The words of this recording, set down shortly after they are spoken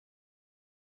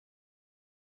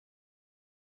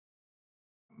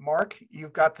Mark,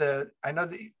 you've got I know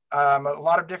that a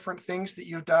lot of different things that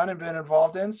you've done and been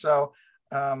involved in. So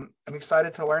I'm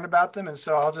excited to learn about them. And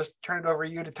so I'll just turn it over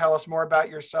to you to tell us more about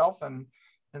yourself and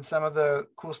some of the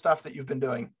cool stuff that you've been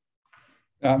doing.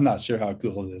 I'm not sure how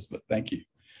cool it is, but thank you.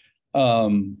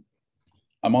 I'm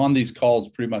on these calls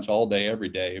pretty much all day, every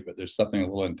day, but there's something a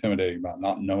little intimidating about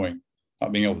not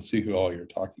being able to see who all you're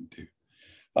talking to.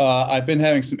 I've been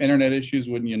having some internet issues,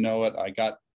 wouldn't you know it. I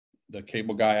got the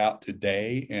cable guy out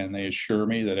today and they assure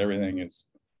me that everything is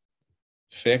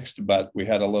fixed, but I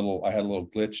had a little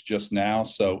glitch just now.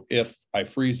 So if I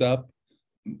freeze up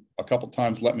a couple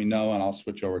times, let me know and I'll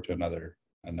switch over to another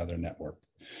network.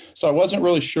 So I wasn't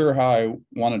really sure how I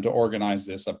wanted to organize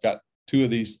this. I've got 2 of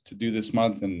these to do this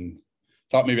month and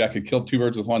thought maybe I could kill 2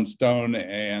 birds with 1 stone,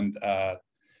 and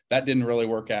that didn't really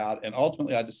work out. And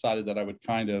ultimately I decided that I would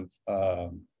kind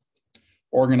of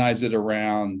organize it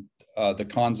around the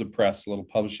Konza Press, a little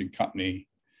publishing company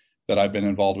that I've been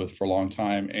involved with for a long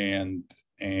time, and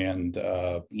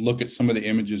look at some of the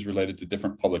images related to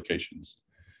different publications.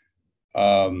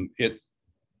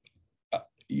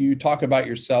 You talk about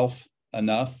yourself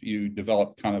enough, you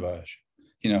develop kind of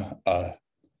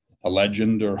a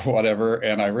legend or whatever.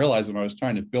 And I realized when I was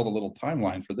trying to build a little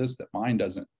timeline for this that mine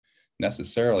doesn't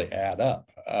necessarily add up.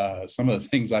 Some of the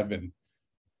things I've been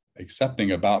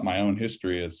accepting about my own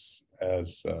history as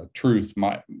truth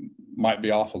might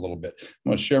be off a little bit.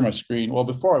 I'm going to share my screen. Well,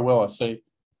 before I will, I'll say,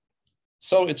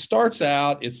 so it starts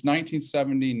out, it's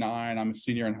 1979. I'm a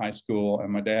senior in high school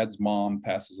and my dad's mom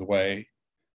passes away.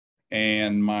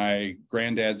 And my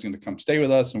granddad's going to come stay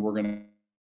with us and we're going to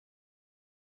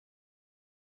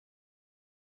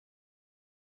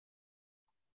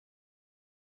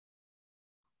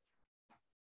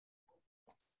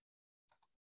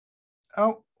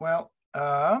Oh, well,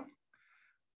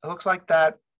 it looks like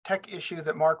that tech issue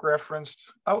that Mark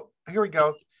referenced. Oh, here we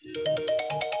go.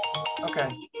 Okay.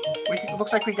 It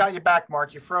looks like we got you back,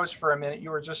 Mark. You froze for a minute.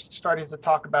 You were just starting to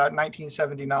talk about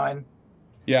 1979.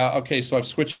 Yeah, okay. So I've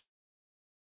switched.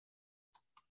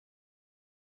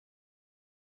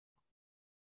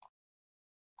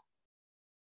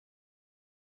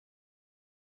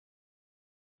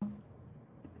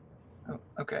 Oh,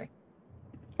 okay.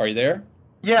 Are you there?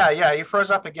 Yeah, you froze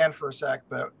up again for a sec,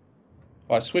 but.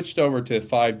 Well, I switched over to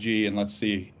 5G and let's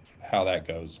see how that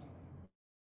goes.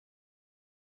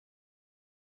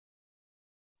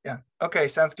 Yeah, okay,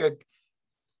 sounds good.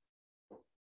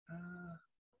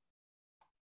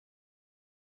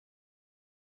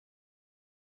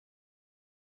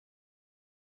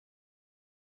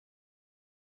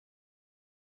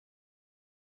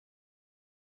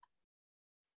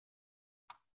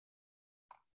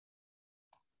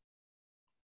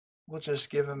 We'll just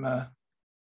give him a,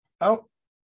 oh.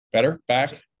 Better?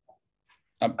 Back?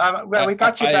 Well, we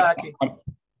got you back.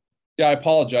 Yeah, I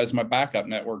apologize. My backup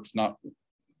network's not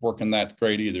working that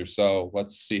great either. So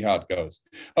let's see how it goes.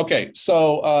 Okay,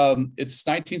 so it's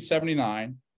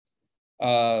 1979.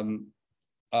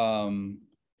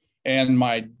 And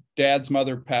my dad's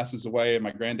mother passes away and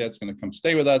my granddad's going to come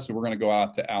stay with us. And we're going to go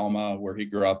out to Alma where he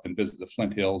grew up and visit the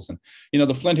Flint Hills. And, you know,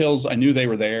 the Flint Hills, I knew they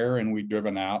were there and we'd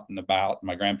driven out and about.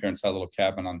 My grandparents had a little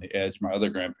cabin on the edge, my other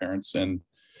grandparents.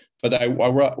 But I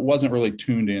wasn't really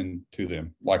tuned in to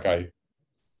them like I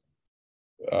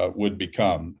would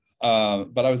become.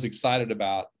 But I was excited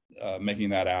about making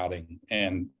that outing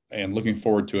and looking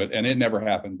forward to it. And it never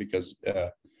happened because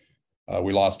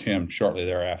we lost him shortly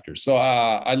thereafter. So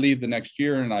I leave the next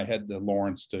year and I head to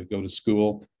Lawrence to go to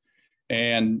school.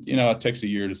 And, you know, it takes a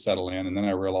year to settle in. And then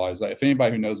I realized that if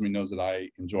anybody who knows me knows that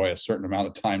I enjoy a certain amount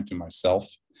of time to myself.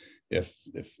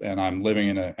 And I'm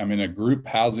living I'm in a group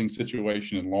housing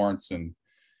situation in Lawrence and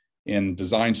in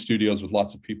design studios with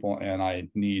lots of people. And I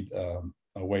need a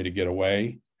way to get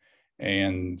away.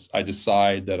 And I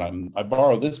decide that I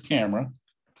borrow this camera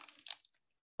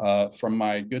from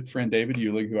my good friend David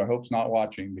Eulig, who I hope's not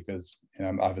watching because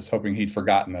I was hoping he'd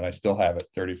forgotten that I still have it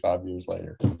 35 years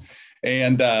later.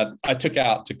 And I took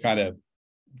out to kind of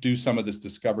do some of this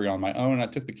discovery on my own. I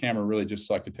took the camera really just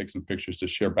so I could take some pictures to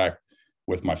share back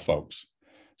with my folks.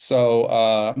 So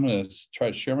I'm going to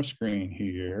try to share my screen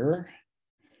here.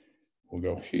 We'll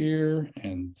go here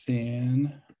and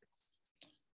then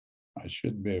I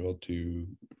should be able to, you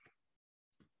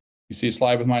see a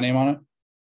slide with my name on it?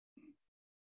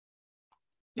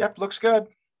 Yep, looks good.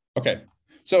 Okay,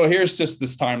 so here's just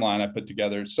this timeline I put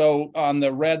together. So on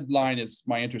the red line is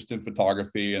my interest in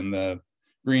photography and the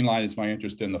green line is my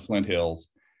interest in the Flint Hills.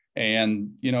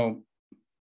 And, you know,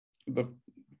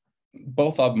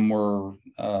 both of them were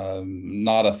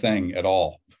not a thing at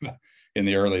all in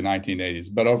the early 1980s,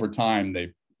 but over time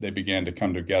they they began to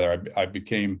come together. I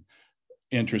became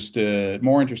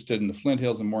more interested in the Flint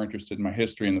Hills and more interested in my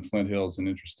history in the Flint Hills and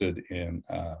interested in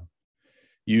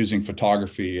using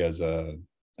photography as a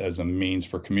means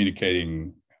for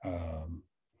communicating,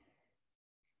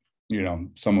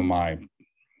 some of my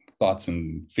thoughts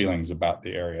and feelings about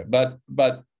the area. But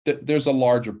there's a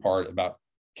larger part about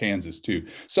Kansas too.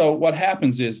 So what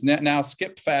happens is now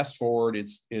skip fast forward.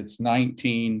 It's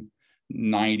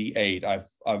 1998.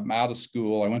 I'm out of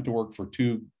school. I went to work for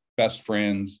two best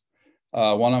friends.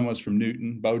 One of them was from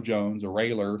Newton, Bo Jones, a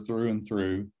railer through and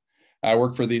through. I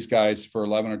worked for these guys for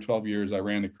 11 or 12 years. I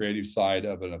ran the creative side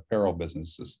of an apparel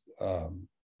business,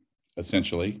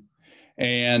 essentially.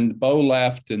 And Bo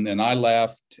left, and then I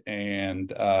left,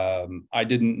 and I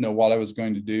didn't know what I was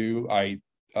going to do. I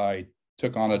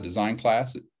took on a design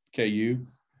class at KU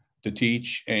to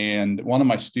teach, and one of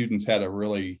my students had a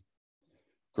really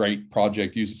great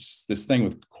project, uses this thing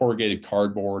with corrugated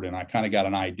cardboard, and I kind of got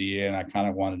an idea, and I kind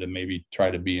of wanted to maybe try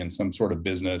to be in some sort of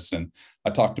business. And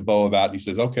I talked to Bo about it, and he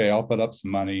says, okay, I'll put up some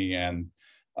money. And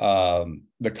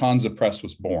the Konza Press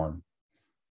was born.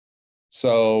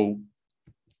 So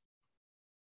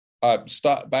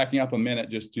stop backing up a minute,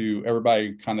 just to,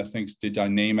 everybody kind of thinks, did I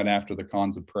name it after the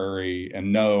Konza Prairie?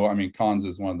 And no, I mean, Konza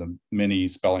is one of the many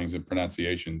spellings and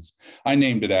pronunciations. I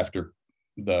named it after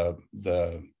the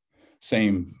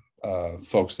same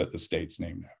folks that the state's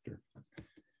named after.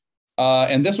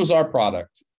 And this was our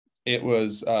product. It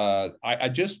was, I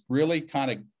just really kind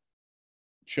of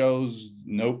chose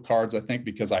note cards, I think,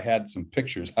 because I had some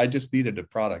pictures. I just needed a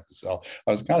product to sell.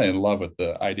 I was kind of in love with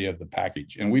the idea of the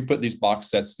package. And we put these box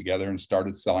sets together and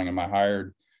started selling them. I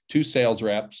hired 2 sales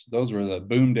reps. Those were the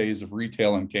boom days of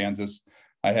retail in Kansas.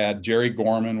 I had Jerry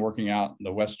Gorman working out in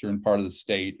the western part of the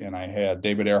state, and I had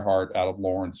David Earhart out of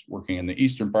Lawrence working in the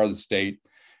eastern part of the state.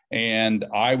 And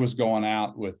I was going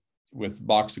out with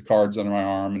box of cards under my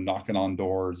arm and knocking on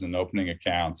doors and opening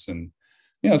accounts. And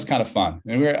it's kind of fun.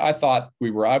 And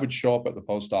I would show up at the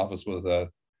post office with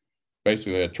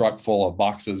basically a truck full of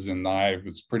boxes, and I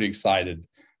was pretty excited.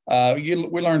 We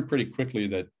learned pretty quickly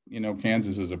that,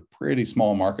 Kansas is a pretty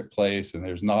small marketplace, and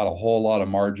there's not a whole lot of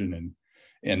margin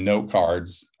in note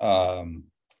cards.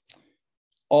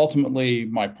 Ultimately,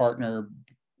 my partner,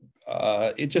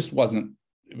 it just wasn't,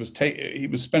 he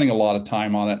was spending a lot of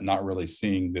time on it and not really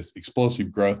seeing this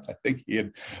explosive growth I think he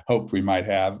had hoped we might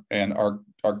have. And our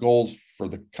goals for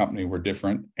the company were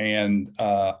different. And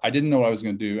I didn't know what I was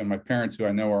going to do. And my parents, who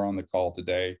I know are on the call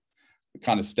today,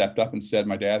 kind of stepped up and said,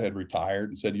 my dad had retired,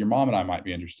 and said, your mom and I might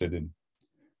be interested in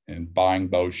buying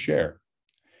Bo's share.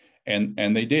 And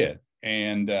they did.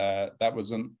 And that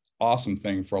was an awesome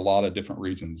thing for a lot of different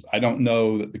reasons. I don't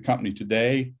know that the company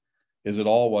today is at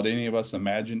all what any of us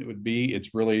imagined it would be.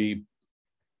 It's really, it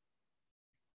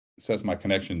says my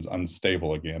connection's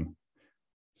unstable again.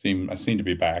 I seem to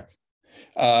be back.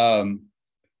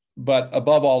 But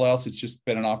above all else, it's just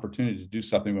been an opportunity to do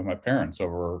something with my parents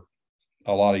over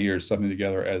a lot of years, something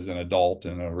together as an adult,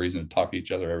 and a reason to talk to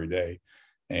each other every day.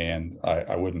 And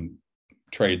I wouldn't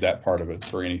trade that part of it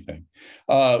for anything.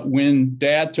 When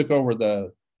Dad took over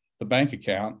the bank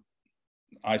account,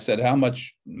 I said, how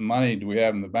much money do we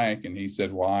have in the bank? And he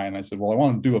said, why? And I said, well, I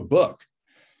want to do a book.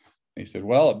 And he said,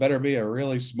 well, it better be a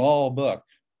really small book.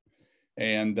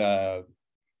 And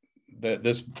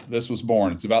this was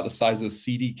born. It's about the size of a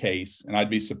CD case. And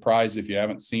I'd be surprised if you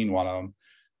haven't seen one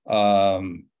of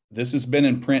them. This has been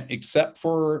in print, except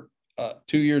for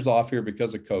 2 years off here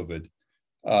because of COVID.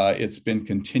 It's been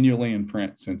continually in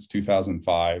print since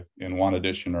 2005 in one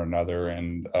edition or another.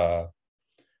 And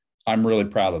I'm really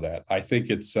proud of that. I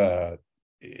think it's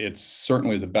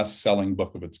certainly the best-selling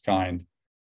book of its kind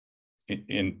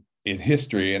in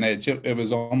history, and it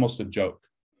was almost a joke.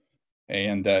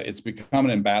 And it's become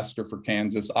an ambassador for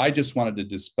Kansas. I just wanted to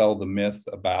dispel the myth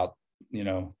about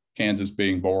Kansas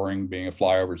being boring, being a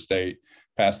flyover state,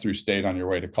 pass-through state on your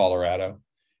way to Colorado.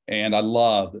 And I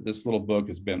love that this little book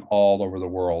has been all over the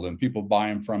world, and people buy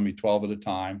them from me 12 at a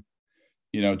time,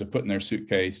 to put in their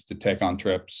suitcase, to take on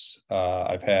trips.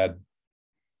 I've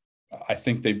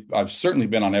certainly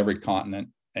been on every continent,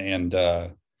 and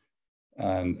I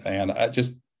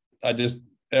just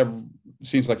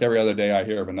seems like every other day I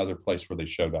hear of another place where they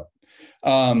showed up.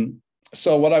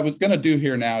 So what I was going to do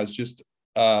here now is just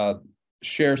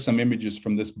share some images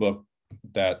from this book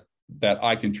that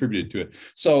I contributed to it.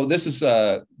 So this is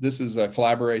a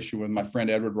collaboration with my friend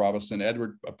Edward Robinson.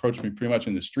 Edward approached me pretty much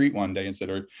in the street one day and said,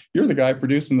 you're the guy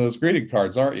producing those greeting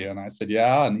cards, aren't you? And I said,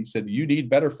 yeah. And he said, you need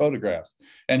better photographs.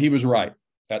 And he was right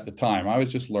at the time. I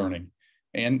was just learning.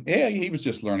 And yeah, he was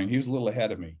just learning. He was a little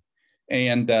ahead of me.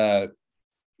 And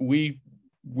we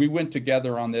went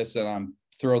together on this, and I'm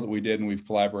thrilled that we did, and we've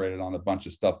collaborated on a bunch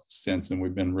of stuff since, and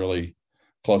we've been really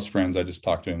close friends. I just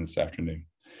talked to him this afternoon.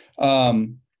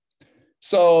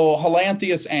 So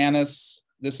Holanthius annis,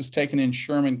 this is taken in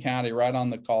Sherman County, right on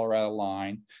the Colorado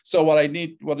line. So what I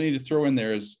need to throw in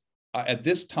there is, at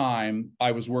this time,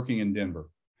 I was working in Denver.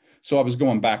 So I was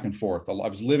going back and forth. I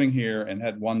was living here and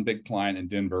had one big client in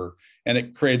Denver, and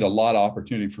it created a lot of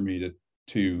opportunity for me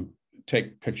to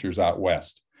take pictures out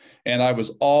west. And it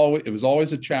was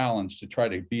always a challenge to try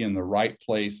to be in the right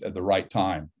place at the right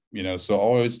time, you know, so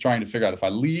always trying to figure out, if I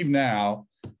leave now,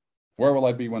 where will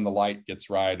I be when the light gets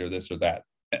right, or this or that.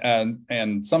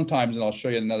 And sometimes, and I'll show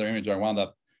you another image, I wound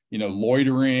up, you know,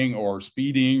 loitering or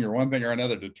speeding or one thing or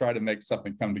another to try to make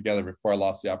something come together before I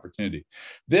lost the opportunity.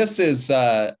 This is,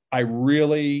 I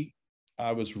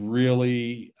was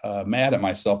really mad at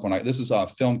myself when this is a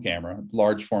film camera,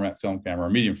 large format film camera,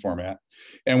 medium format.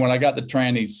 And when I got the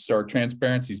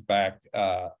transparencies back,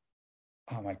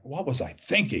 I'm like, what was I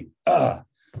thinking?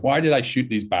 Why did I shoot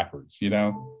these backwards, you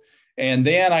know? And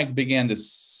then I began to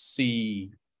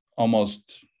see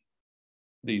almost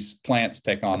these plants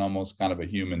take on almost kind of a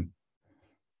human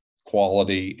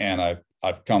quality. And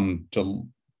I've come to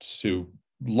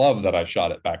love that I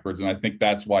shot it backwards. And I think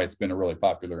that's why it's been a really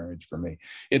popular image for me.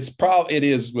 It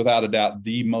is without a doubt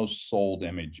the most sold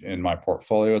image in my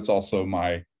portfolio. It's also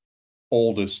one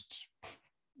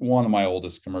of my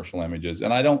oldest commercial images.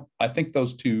 And I think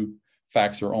those two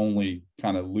facts are only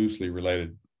kind of loosely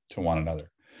related to one another.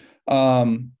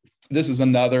 This is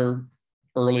another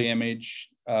early image.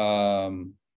 I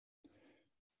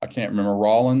can't remember,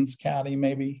 Rawlins County,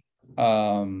 maybe.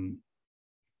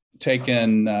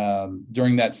 Taken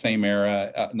during that same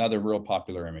era, another real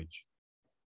popular image.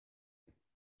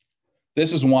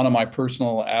 This is one of my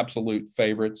personal absolute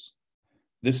favorites.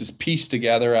 This is pieced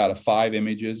together out of 5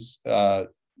 images.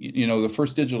 You know, the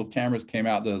first digital cameras came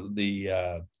out,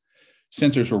 the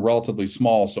sensors were relatively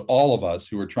small. So all of us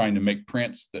who were trying to make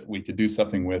prints that we could do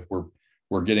something with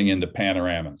were getting into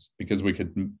panoramas, because we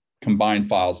could combine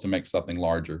files to make something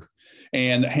larger.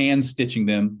 And hand stitching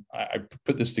them, I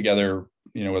put this together,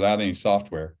 you know, without any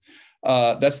software.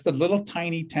 That's the little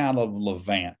tiny town of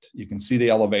Levant. You can see the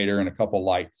elevator and a couple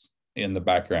lights in the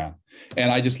background.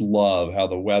 And I just love how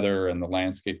the weather and the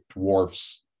landscape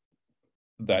dwarfs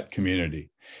that community.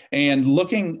 And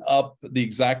looking up the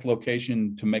exact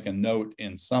location to make a note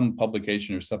in some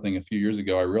publication or something a few years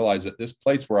ago, I realized that this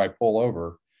place where I pull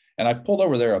over, and I've pulled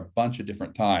over there a bunch of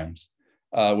different times,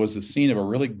 was the scene of a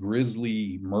really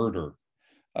grisly murder.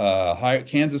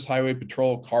 Kansas Highway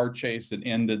Patrol car chase that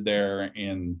ended there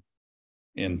in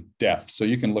death. So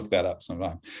you can look that up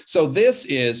sometime. So this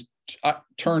is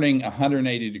turning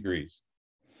 180 degrees.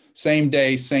 Same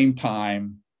day, same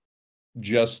time,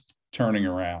 just turning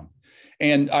around.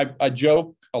 And I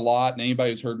joke a lot, and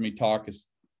anybody who's heard me talk,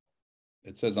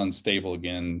 it says unstable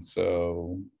again.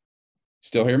 So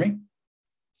still hear me?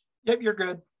 Yep, you're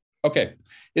good. Okay.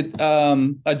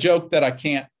 A joke that I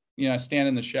can't, you know, I stand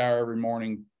in the shower every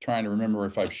morning trying to remember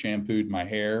if I've shampooed my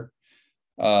hair,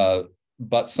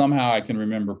 but somehow I can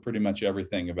remember pretty much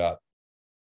everything about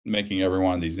making every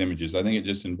one of these images. I think it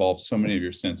just involves so many of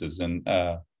your senses. And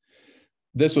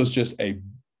this was just a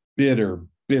bitter,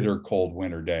 bitter cold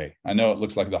winter day. I know it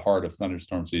looks like the heart of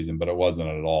thunderstorm season, but it wasn't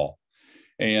at all.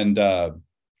 And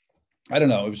I don't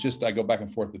know, it was just, I go back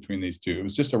and forth between these two. It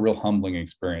was just a real humbling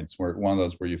experience, one of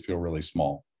those where you feel really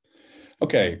small.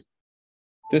 Okay.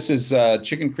 This is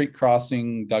Chicken Creek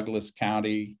Crossing, Douglas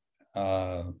County.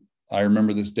 I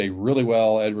remember this day really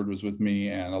well. Edward was with me,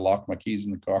 and I locked my keys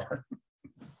in the car.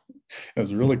 It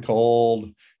was really cold,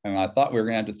 and I thought we were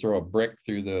going to have to throw a brick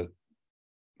through the...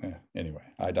 Anyway,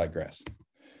 I digress.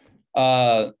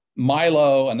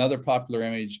 Milo, another popular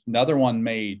image, another one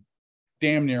made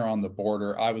damn near on the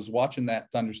border. I was watching that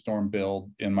thunderstorm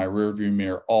build in my rearview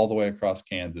mirror all the way across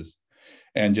Kansas,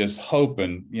 and just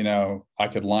hoping, you know, I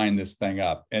could line this thing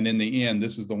up. And in the end,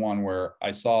 this is the one where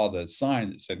I saw the sign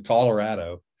that said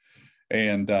Colorado,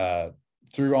 and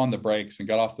threw on the brakes and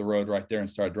got off the road right there and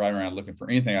started driving around looking for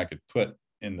anything I could put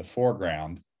in the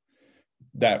foreground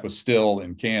that was still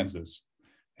in Kansas.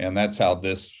 And that's how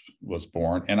this was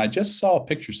born. And I just saw a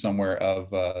picture somewhere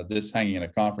of this hanging in a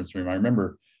conference room. I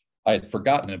remember I had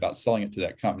forgotten about selling it to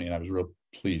that company, and I was real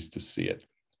pleased to see it.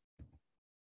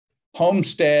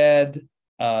 Homestead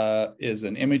is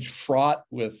an image fraught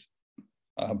with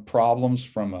problems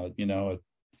from a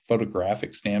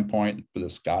photographic standpoint. The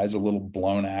sky's a little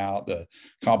blown out, the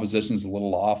composition's a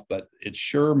little off, but it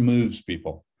sure moves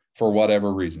people for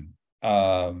whatever reason.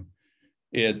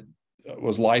 It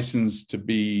was licensed to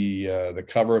be the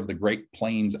cover of the Great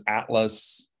Plains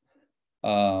Atlas.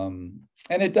 And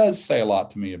it does say a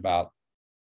lot to me about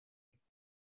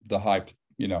the high,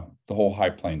 the whole High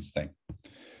Plains thing.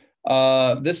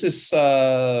 This is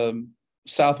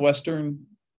southwestern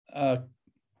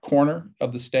corner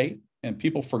of the state, and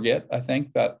people forget, I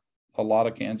think, that a lot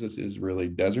of Kansas is really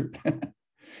desert.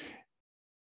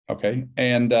 Okay,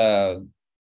 and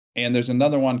there's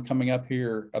another one coming up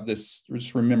here of this.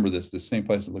 Just remember this same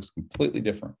place that looks completely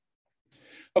different.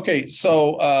 Okay,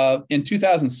 so in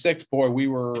 2006, boy,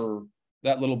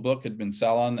 that little book had been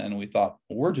selling, and we thought,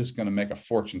 well, we're just going to make a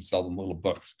fortune selling little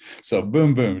books. So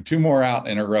boom, boom, 2 more out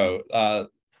in a row.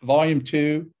 Volume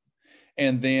 2,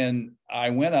 and then I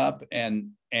went up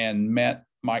and met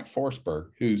Mike Forsberg,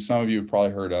 who some of you have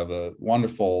probably heard of, a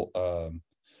wonderful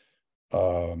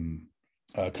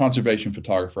conservation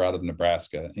photographer out of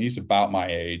Nebraska. And he's about my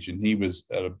age, and he was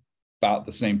at about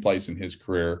the same place in his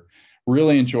career.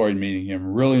 Really enjoyed meeting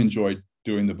him, really enjoyed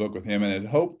doing the book with him, and had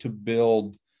hoped to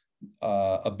build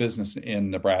a business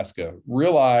in Nebraska.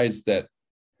 Realized that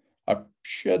I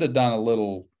should have done a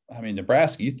little,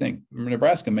 Nebraska, you think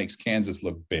Nebraska makes Kansas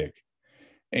look big,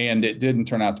 and it didn't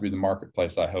turn out to be the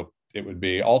marketplace I hoped it would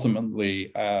be.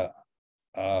 Ultimately,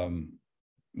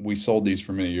 we sold these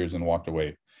for many years and walked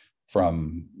away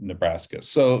from Nebraska.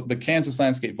 So the Kansas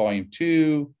Landscape Volume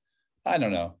 2, I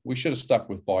don't know, we should have stuck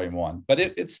with Volume 1, but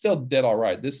it still did all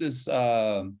right. This is,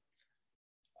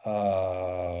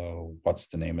 what's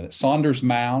the name of it? Saunders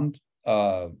Mound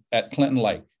at Clinton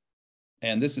Lake.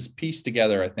 And this is pieced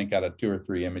together, I think, out of 2 or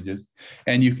 3 images.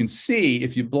 And you can see,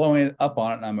 if you blow it up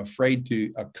on it, and I'm afraid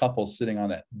to, a couple sitting on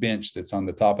that bench that's on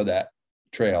the top of that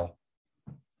trail.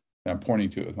 And I'm pointing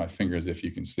to it with my fingers, if you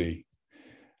can see.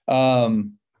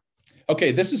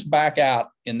 Okay, this is back out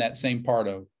in that same part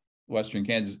of Western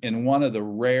Kansas in one of the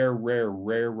rare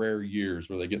years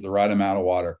where they get the right amount of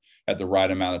water at the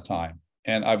right amount of time.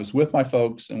 And I was with my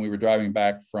folks, and we were driving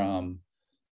back from,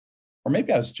 or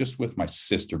maybe I was just with my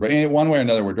sister, but one way or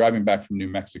another, we're driving back from New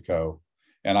Mexico,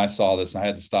 and I saw this, and I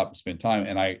had to stop and spend time.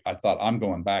 And I thought, I'm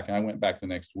going back. And I went back the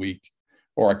next week,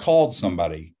 or I called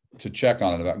somebody to check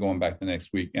on it about going back the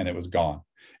next week, and it was gone.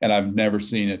 And I've never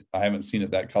seen it. I haven't seen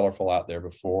it that colorful out there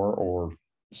before or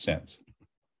since.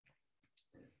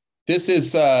 This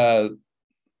is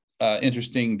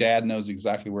interesting. Dad knows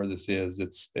exactly where this is.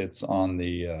 It's on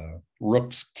the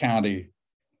Rooks County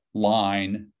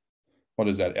line. What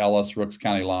is that? Ellis Rooks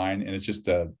County line, and it's just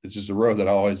a road that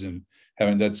I always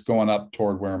that's going up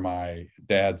toward where my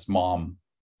dad's mom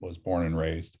was born and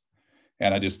raised.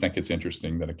 And I just think it's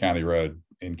interesting that a county road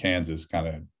in Kansas kind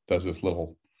of does this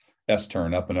little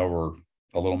S-turn up and over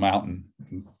a little mountain.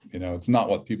 It's not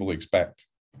what people expect.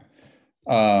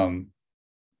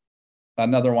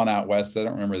 Another one out west, I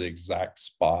don't remember the exact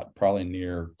spot, probably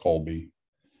near Colby.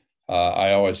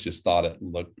 I always just thought it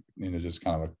looked, just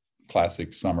kind of a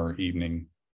classic summer evening,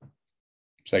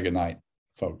 say goodnight,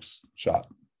 folks, shot.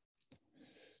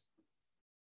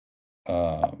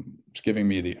 It's giving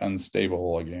me the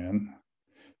unstable again.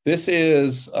 This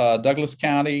is Douglas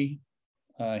County,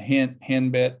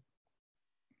 henbit.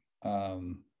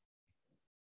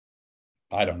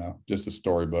 I don't know, just a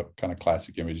storybook kind of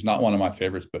classic image. Not one of my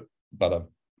favorites, but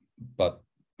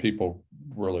people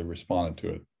really responded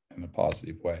to it in a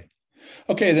positive way.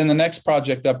 Okay, then the next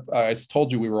project up, I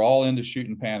told you we were all into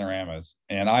shooting panoramas,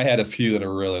 and I had a few that I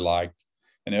really liked,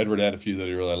 and Edward had a few that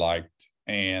he really liked,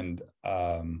 and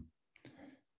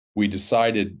we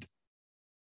decided,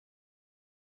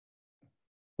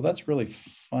 well, that's really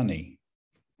funny.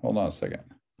 Hold on a second.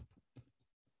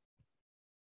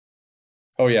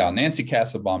 Oh yeah, Nancy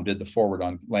Kassabaum did the forward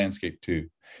on Landscape 2,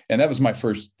 and that was my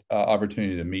first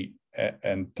opportunity to meet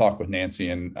and talk with Nancy,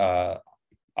 and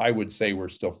I would say we're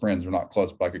still friends. We're not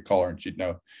close, but I could call her and she'd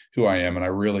know who I am, and I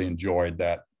really enjoyed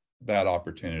that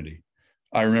opportunity.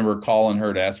 I remember calling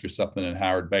her to ask her something, and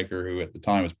Howard Baker, who at the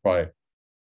time was probably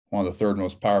one of the 3rd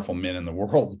most powerful men in the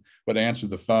world, would answer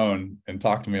the phone and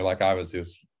talk to me like I was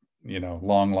his,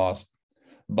 long lost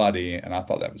buddy, and I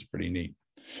thought that was pretty neat.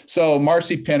 So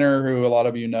Marcy Pinner, who a lot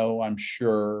of you know, I'm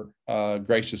sure,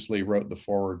 graciously wrote the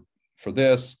forward for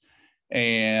this,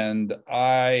 and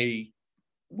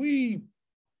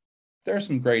there are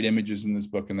some great images in this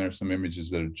book, and there are some images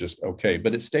that are just okay,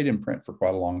 but it stayed in print for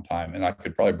quite a long time, and I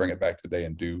could probably bring it back today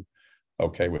and do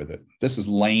okay with it. This is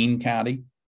Lane County,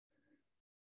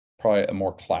 probably a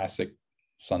more classic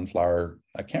sunflower.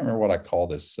 I can't remember what I call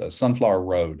this, Sunflower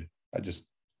Road. I just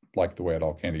like the way it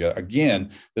all came together.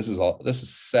 Again, this is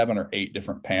 7 or 8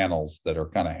 different panels that are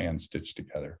kind of hand stitched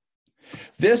together.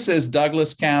 This is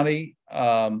Douglas County,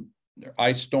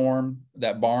 ice storm.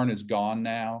 That barn is gone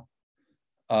now.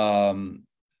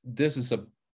 This is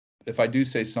if I do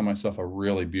say so myself, a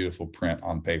really beautiful print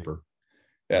on paper.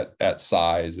 at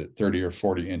size at 30 or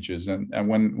 40 inches. And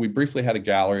when we briefly had a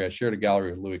gallery, I shared a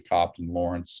gallery with Louis Copt and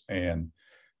Lawrence, and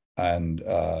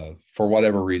for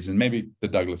whatever reason, maybe the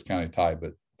Douglas County tie,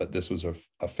 but this was a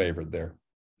favorite there.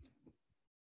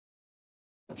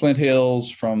 Flint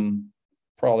Hills, from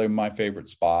probably my favorite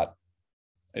spot.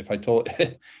 If I told,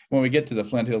 when we get to the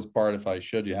Flint Hills part, if I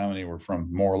showed you how many were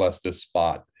from more or less this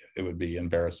spot, it would be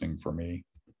embarrassing for me.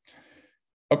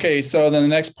 Okay, so then the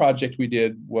next project we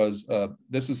did was,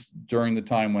 this is during the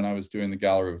time when I was doing the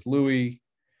gallery with Louis,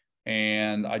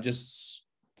 and I just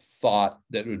thought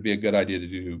that it would be a good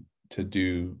idea to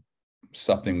do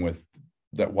something with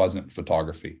that wasn't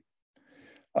photography.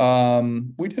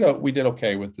 We did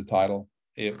okay with the title.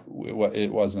 It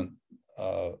wasn't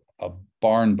a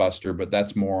barn buster, but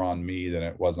that's more on me than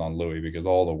it was on Louis, because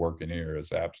all the work in here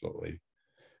is absolutely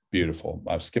beautiful.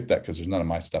 I've skipped that because there's none of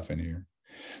my stuff in here.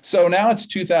 So now it's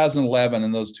 2011,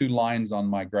 and those two lines on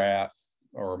my graph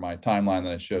or my timeline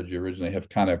that I showed you originally have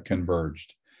kind of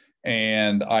converged.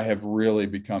 And I have really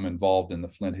become involved in the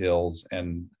Flint Hills,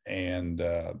 and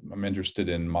I'm interested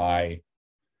in my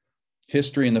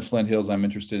history in the Flint Hills. I'm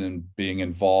interested in being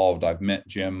involved. I've met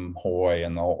Jim Hoy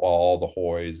and all the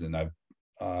Hoys, and I'm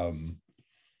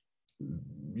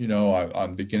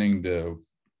beginning to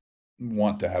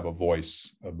want to have a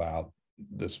voice about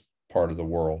this part of the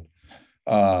world.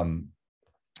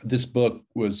 This book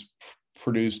was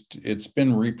produced, it's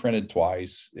been reprinted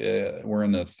twice. We're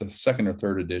in the second or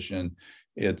third edition.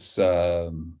 It's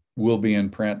will be in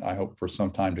print, I hope, for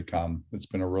some time to come. It's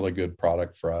been a really good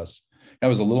product for us. I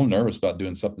was a little nervous about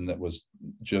doing something that was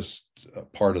just a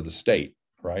part of the state,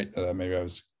 right? Maybe I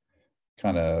was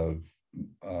kind of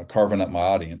carving up my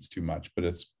audience too much, but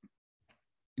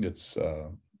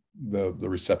the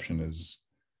reception is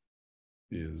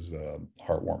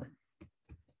heartwarming.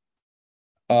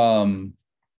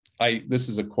 This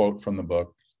is a quote from the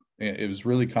book. It was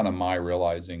really kind of my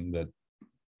realizing that,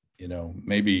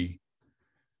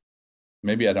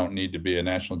 maybe I don't need to be a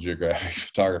National Geographic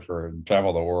photographer and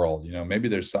travel the world. Maybe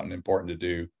there's something important to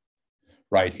do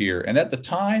right here. And at the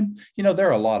time, there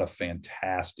are a lot of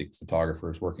fantastic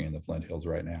photographers working in the Flint Hills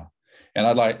right now. And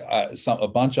I'd like a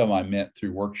bunch of them I met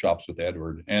through workshops with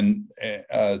Edward. And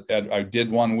I did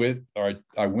one with, or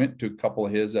I went to a couple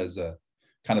of his as a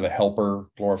kind of a helper,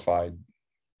 glorified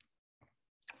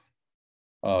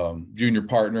junior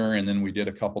partner, and then we did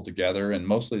a couple together. And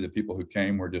mostly the people who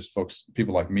came were just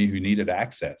people like me who needed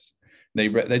access. They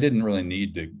didn't really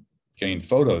need to gain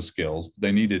photo skills.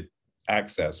 They needed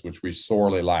access, which we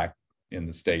sorely lack in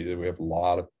the state. We have a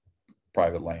lot of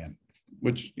private land,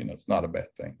 which it's not a bad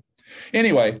thing.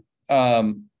 Anyway,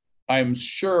 I'm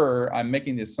sure I'm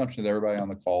making the assumption that everybody on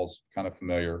the call is kind of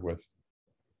familiar with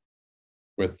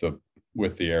the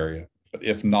area, but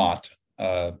if not,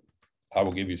 I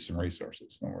will give you some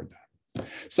resources when we're done.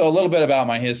 So a little bit about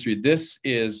my history. This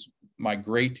is my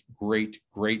great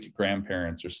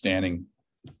grandparents are standing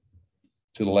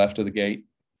to the left of the gate.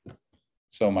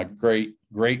 So my great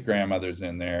grandmother's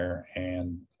in there,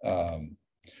 and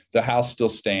the house still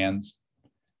stands.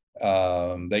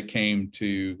 They came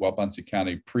to Wabaunsee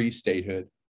County pre-statehood.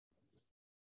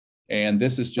 And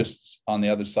this is just on the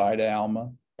other side of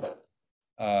Alma.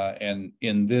 And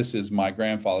in this is my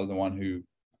grandfather, the one who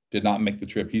did not make the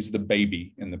trip. He's the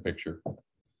baby in the picture.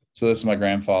 So this is my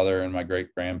grandfather and my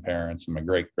great-grandparents and my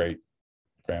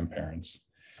great-great-grandparents.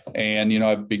 And,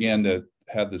 I began to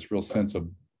have this real sense of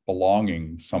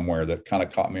belonging somewhere that kind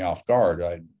of caught me off guard.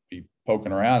 I'd be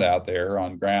poking around out there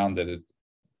on ground that had,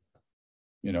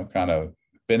 kind of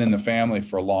been in the family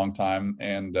for a long time,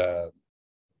 and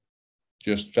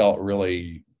just felt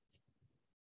really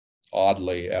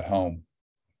oddly at home.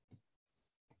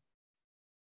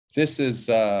 This is,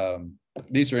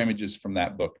 these are images from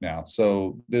that book now.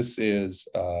 So this is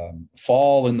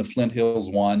Fall in the Flint Hills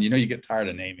 1. You get tired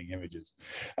of naming images.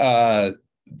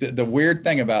 The weird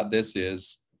thing about this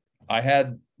is I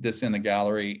had this in the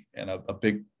gallery and a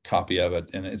big copy of it,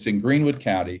 and it's in Greenwood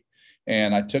County.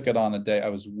 And I took it on a day. I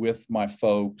was with my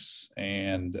folks,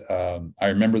 and I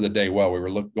remember the day well. We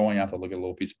were going out to look at a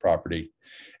little piece of property,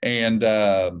 and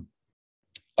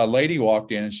a lady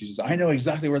walked in and she says, "I know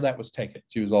exactly where that was taken."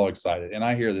 She was all excited. And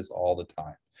I hear this all the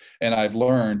time. And I've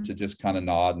learned to just kind of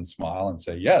nod and smile and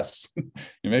say, yes,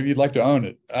 maybe you'd like to own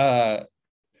it.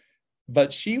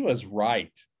 But she was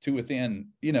right to within,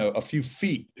 a few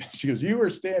feet. She goes, "You were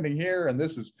standing here, and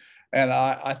this is," and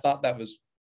I thought that was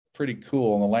pretty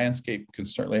cool. And the landscape can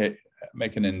certainly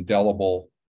make an indelible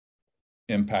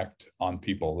impact on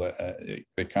people.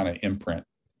 They kind of imprint.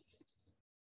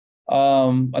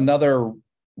 Another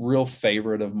real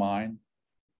favorite of mine,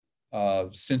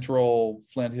 Central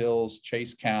Flint Hills,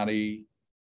 Chase County,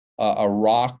 A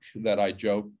rock that I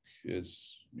joke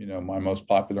is, my most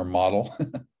popular model.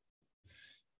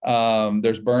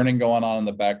 There's burning going on in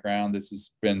the background. This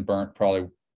has been burnt probably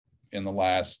in the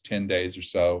last 10 days or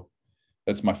so.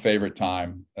 That's my favorite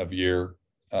time of year,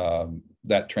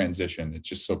 that transition. It's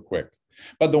just so quick.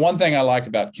 But the one thing I like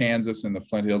about Kansas and the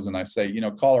Flint Hills, and I say,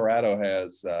 Colorado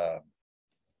has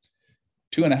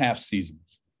 2.5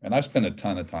 seasons, and I've spent a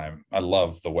ton of time. I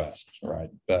love the West,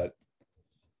 right? But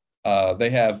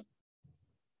they have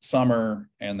summer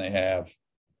and they have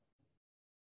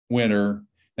winter.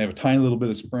 They have a tiny little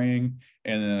bit of spring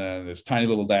and then this tiny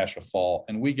little dash of fall,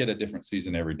 and we get a different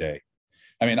season every day.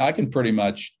 I mean, I can pretty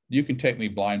much, you can take me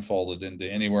blindfolded into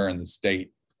anywhere in the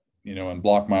state, and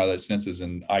block my other senses,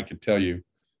 and I could tell you,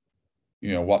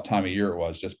 what time of year it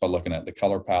was just by looking at the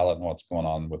color palette and what's going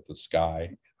on with the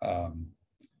sky.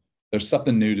 There's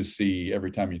something new to see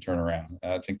every time you turn around.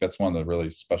 I think that's one of the really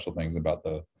special things about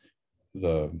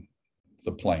the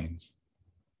plains.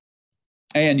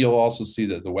 And you'll also see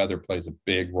that the weather plays a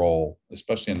big role,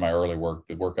 especially in my early work,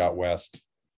 the work out west,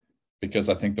 because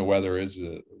I think the weather is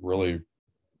a really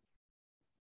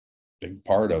big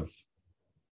part of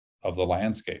the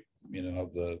landscape.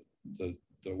 The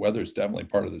weather is definitely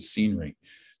part of the scenery.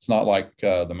 It's not like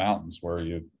the mountains where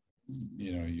you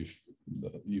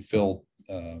fill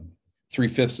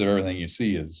 3/5 of everything you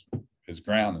see is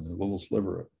ground and a little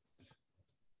sliver of it.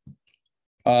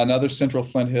 Another Central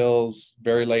Flint Hills,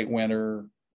 very late winter.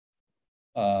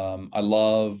 I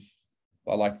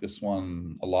like this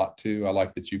one a lot too. I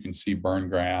like that you can see burned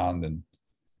ground and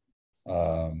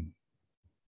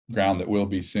ground that will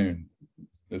be soon.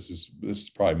 This is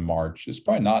probably March. It's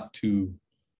probably not too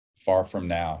far from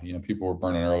now. People were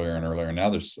burning earlier and earlier, and now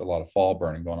there's a lot of fall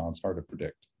burning going on. It's hard to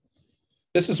predict.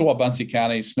 This is Wabunsee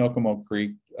County, Snoqualmie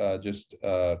Creek, just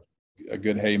a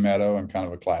good hay meadow and kind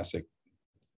of a classic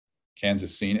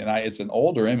Kansas scene. And it's an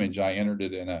older image. I entered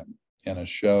it in a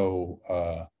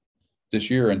show this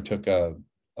year and took a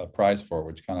prize for it,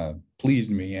 which kind of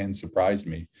pleased me and surprised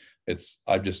me.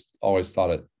 I've just always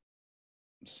thought it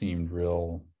seemed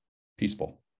real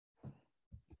peaceful.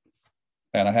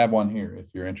 And I have one here if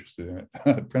you're interested in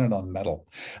it, printed on metal.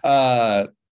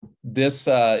 This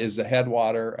is the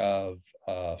headwater of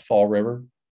Fall River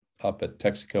up at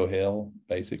Texaco Hill,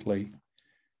 basically.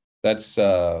 That's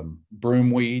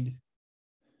broomweed.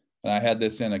 And I had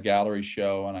this in a gallery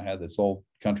show, and I had this old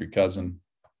country cousin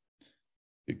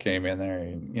who came in there,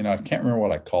 and, I can't remember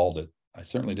what I called it. I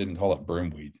certainly didn't call it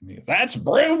broomweed. And he goes, "That's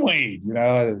broomweed,"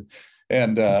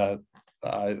 and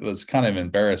I was kind of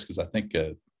embarrassed because I think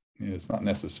it's not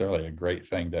necessarily a great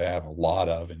thing to have a lot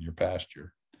of in your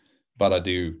pasture, but I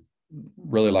do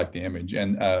really like the image.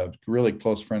 And a really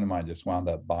close friend of mine just wound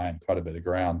up buying quite a bit of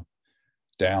ground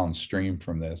downstream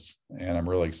from this, and I'm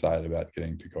really excited about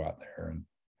getting to go out there and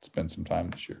spend some time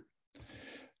this year.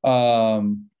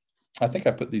 I think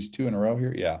I put these two in a row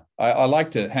here. Yeah, I like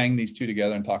to hang these two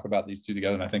together and talk about these two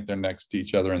together, and I think they're next to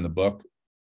each other in the book.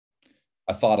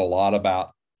 I thought a lot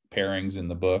about pairings in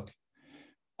the book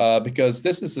because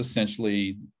this is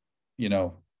essentially,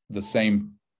 the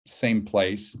same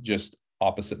place, just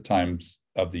opposite times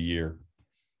of the year.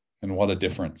 And what a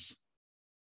difference,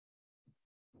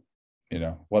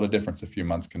 what a difference a few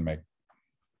months can make.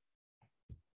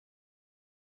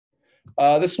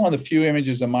 This is one of the few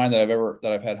images of mine that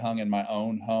I've had hung in my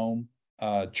own home,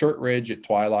 Churt Ridge at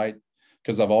twilight,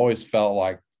 because I've always felt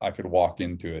like I could walk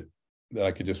into it, that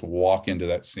I could just walk into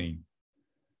that scene.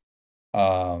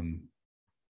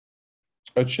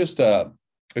 It's just a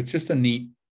neat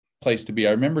place to be.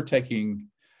 I remember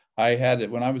I had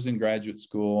it when I was in graduate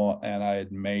school, and I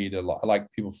had made I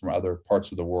like people from other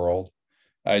parts of the world.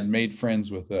 I had made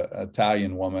friends with an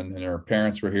Italian woman, and her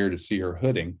parents were here to see her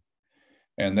hooding,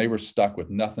 and they were stuck with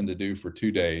nothing to do for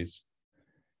 2 days.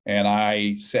 And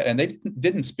I said, and they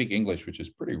didn't speak English, which is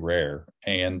pretty rare.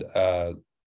 And I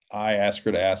asked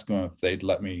her to ask them if they'd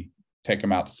let me take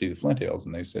them out to see the Flint Hills,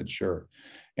 and they said sure.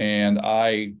 And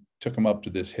I took them up to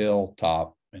this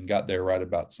hilltop and got there right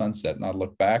about sunset. And I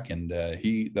looked back, and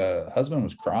the husband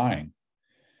was crying.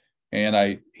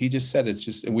 And he just said,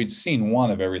 we'd seen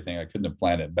one of everything. I couldn't have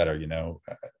planned it better,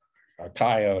 a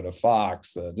coyote, a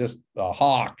fox, just a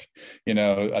hawk,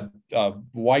 a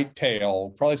whitetail.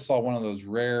 Probably saw one of those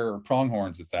rare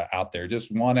pronghorns that's out there,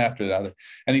 just one after the other.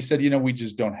 And he said, we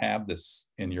just don't have this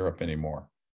in Europe anymore.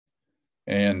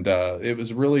 And it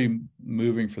was really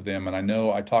moving for them. And I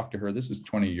know I talked to her, this is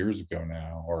 20 years ago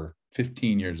now, or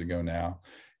 15 years ago now.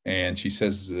 And she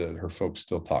says her folks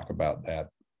still talk about that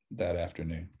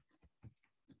afternoon.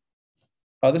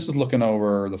 This is looking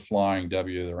over the Flying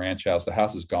W, the ranch house. The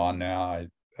house is gone now.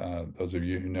 those of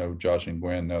you who know Josh and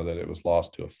Gwen know that it was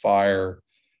lost to a fire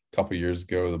a couple years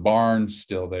ago. The barn's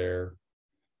still there.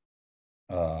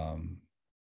 Don't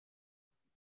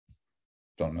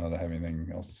know that I have anything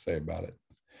else to say about it.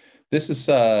 This is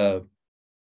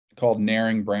called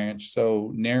Naring Branch.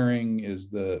 So Naring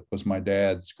was my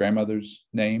dad's grandmother's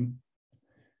name,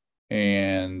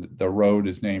 and the road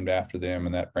is named after them,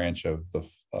 and that branch of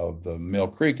the Mill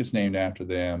Creek is named after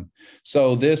them.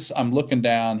 So this, I'm looking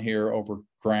down here over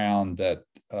ground that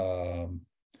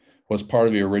was part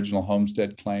of the original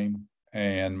homestead claim,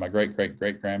 and my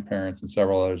great-great-great-grandparents and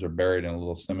several others are buried in a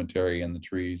little cemetery in the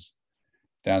trees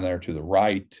down there to the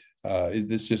right.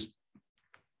 This just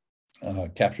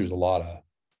captures a lot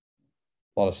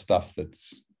of stuff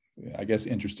that's, I guess,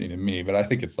 interesting to me, but I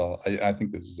think it's all, I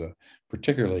think this is a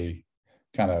particularly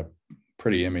kind of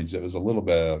pretty image that was a little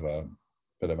bit of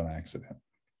an accident.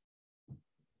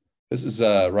 This is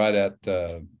right at,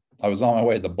 I was on my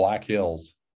way to the Black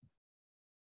Hills,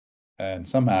 and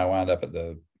somehow I wound up at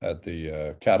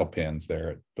the cattle pens there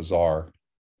at Bazaar.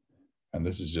 And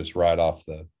this is just right off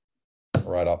that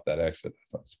exit. I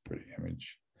thought it was a pretty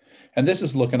image. And this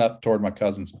is looking up toward my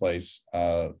cousin's place.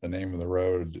 The name of the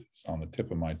road is on the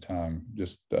tip of my tongue.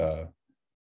 Just, you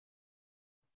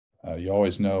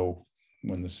always know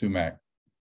when the sumac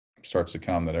starts to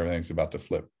come that everything's about to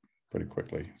flip pretty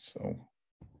quickly. So,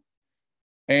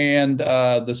 and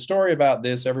the story about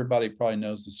this, everybody probably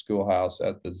knows the schoolhouse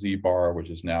at the Z Bar, which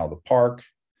is now the park.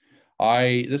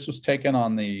 This was taken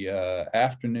on the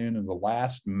afternoon of the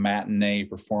last matinee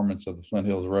performance of the Flint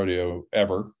Hills Rodeo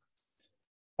ever.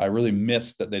 I really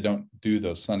missed that they don't do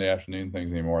those Sunday afternoon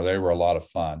things anymore. They were a lot of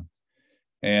fun.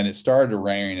 And it started to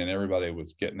rain and everybody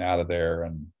was getting out of there.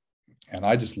 And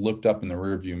I just looked up in the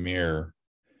rearview mirror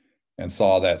and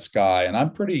saw that sky. And I'm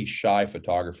a pretty shy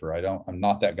photographer. I'm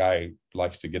not that guy who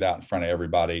likes to get out in front of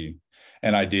everybody.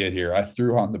 And I did here. I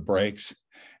threw on the brakes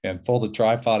and pulled the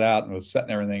tripod out and was setting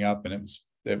everything up. And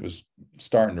it was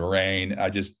starting to rain.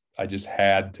 I just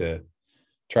had to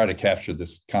try to capture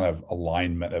this kind of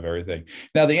alignment of everything.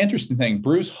 Now, the interesting thing,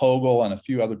 Bruce Hogel and a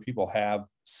few other people have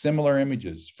similar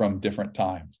images from different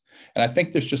times. And I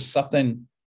think there's just something,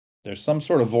 there's some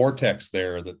sort of vortex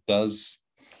there that does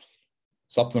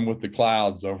something with the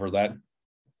clouds over that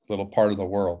little part of the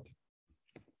world.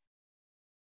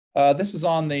 This is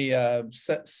on the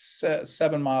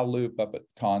 7 Mile Loop up at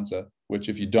Konza, which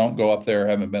if you don't go up there,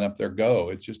 haven't been up there, go.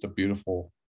 It's just a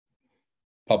beautiful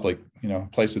public,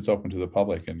 place that's open to the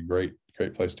public, and great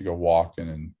place to go walk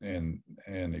and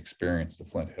experience the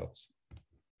Flint Hills.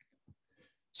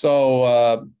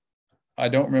 So I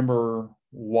don't remember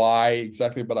why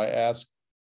exactly, but I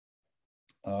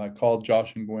called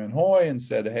Josh and Gwen Hoy and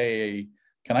said, hey,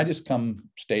 can I just come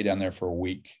stay down there for a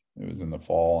week? It was in the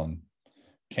fall, and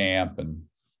camp and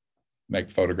make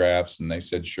photographs. And they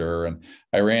said, sure. And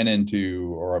I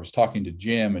was talking to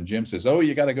Jim, and Jim says, oh,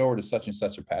 you got to go over to such and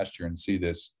such a pasture and see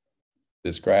this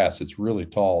grass. It's really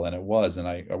tall. And it was, and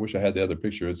I wish I had the other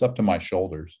picture. It's up to my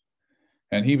shoulders.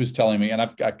 And he was telling me, and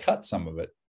I cut some of it.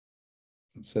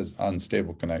 It says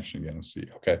unstable connection again. Let's see.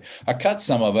 Okay. I cut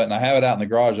some of it and I have it out in the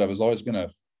garage. I was always going to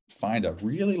find a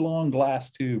really long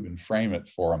glass tube and frame it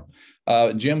for him.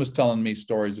 Jim was telling me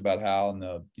stories about how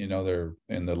they're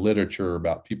in the literature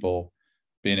about people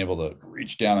being able to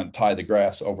reach down and tie the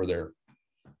grass over their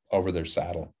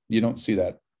saddle. You don't see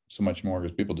that so much more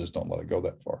because people just don't let it go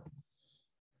that far.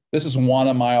 This is one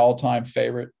of my all-time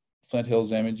favorite Flint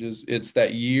Hills images. It's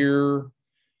that year,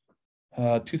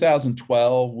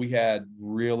 2012. We had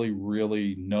really,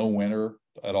 really no winter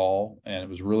at all, and it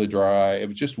was really dry. It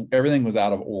was just, everything was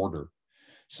out of order.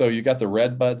 So you got the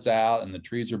red buds out and the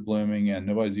trees are blooming and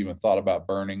nobody's even thought about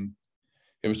burning.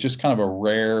 It was just kind of a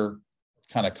rare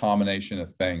kind of combination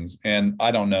of things. And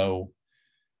I don't know,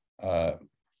 I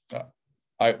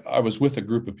was with a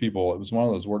group of people. It was one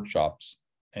of those workshops,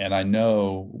 and I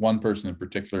know one person in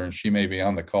particular, and she may be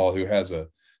on the call, who has a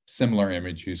similar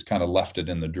image, who's kind of left it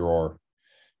in the drawer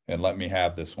and let me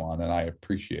have this one. And I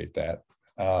appreciate that.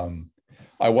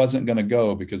 I wasn't going to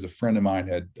go because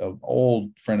an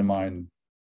old friend of mine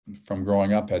from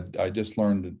growing up I just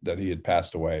learned that he had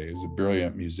passed away. He was a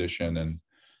brilliant musician, and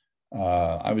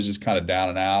I was just kind of down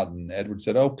and out. And Edward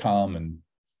said, "Oh, come, and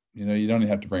you don't even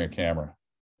have to bring a camera."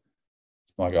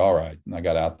 So I'm like, all right. And I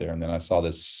got out there, and then I saw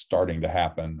this starting to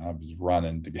happen. I was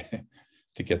running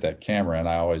to get that camera, and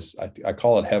I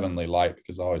call it heavenly light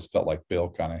because I always felt like Bill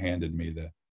kind of handed me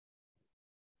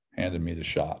the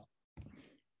shot.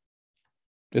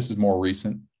 This is more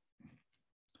recent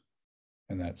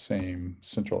in that same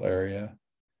central area.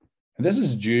 And this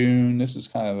is June. This is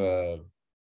kind of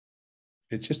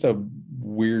it's just a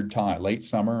weird time, late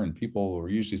summer, and people are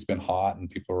usually, it's been hot and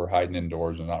people are hiding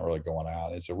indoors and not really going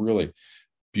out. It's a really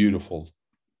beautiful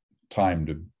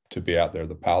time to be out there.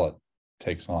 The palette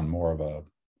takes on more of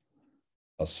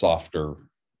a softer,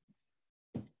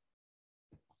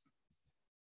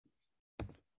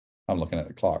 I'm looking at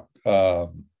the clock, a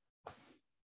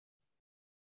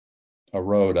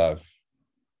road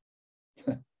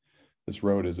this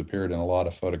road has appeared in a lot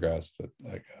of photographs, but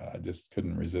I just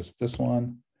couldn't resist this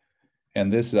one.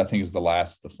 And this, I think, is the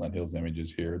last of the Flint Hills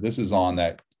images here. This is on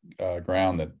that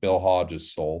ground that Bill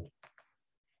Hodges sold,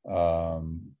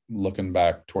 looking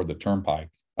back toward the turnpike.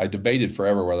 I debated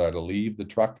forever whether I'd leave the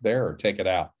truck there or take it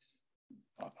out.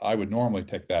 I would normally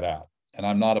take that out, and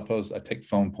I'm not opposed. I take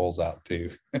phone poles out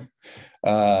too.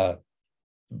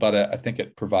 But I think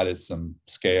it provided some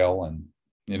scale, and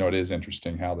it is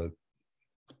interesting how a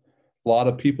lot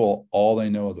of people, all they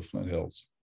know of the Flint Hills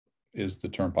is the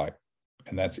turnpike,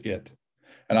 and that's it.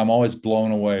 And I'm always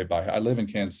blown away by, I live in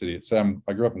Kansas City.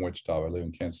 I grew up in Wichita. I live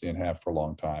in Kansas City and have for a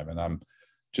long time. And I'm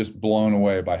just blown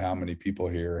away by how many people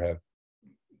here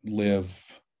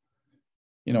live,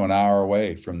 an hour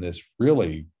away from this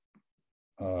really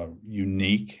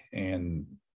unique and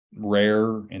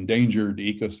rare, endangered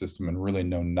ecosystem and really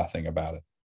know nothing about it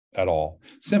at all.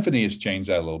 Symphony has changed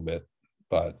that a little bit,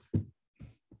 but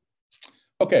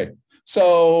okay.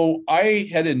 So I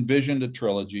had envisioned a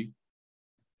trilogy.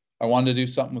 I wanted to do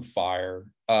something with fire.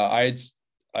 Louis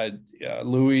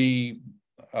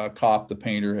Kopp, the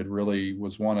painter,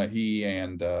 he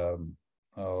and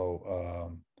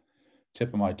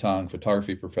tip of my tongue,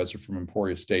 photography professor from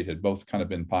Emporia State, had both kind of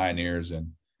been pioneers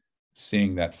in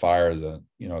seeing that fire as a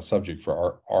subject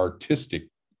for artistic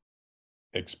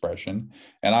expression.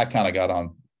 And I kind of got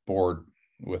on board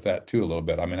with that too a little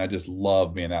bit. I mean, I just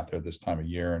love being out there this time of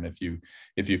year. And if you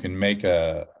can make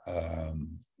an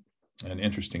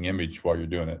interesting image while you're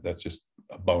doing it, that's just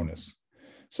a bonus.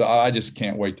 So I just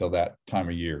can't wait till that time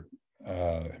of year.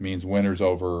 It means winter's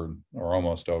over or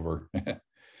almost over.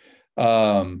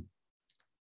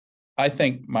 I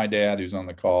think my dad, who's on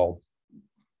the call,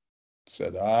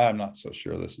 said, I'm not so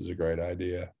sure this is a great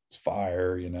idea. It's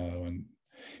fire, and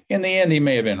in the end, he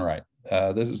may have been right.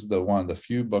 This is one of the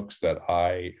few books that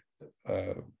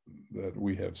that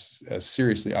we have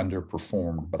seriously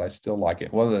underperformed, but I still like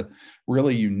it. One of the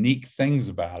really unique things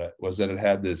about it was that it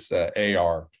had this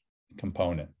AR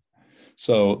component.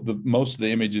 So most of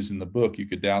the images in the book, you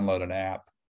could download an app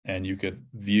and you could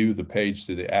view the page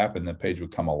through the app, and the page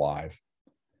would come alive.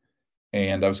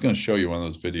 And I was going to show you one of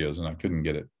those videos, and I couldn't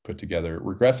get it put together.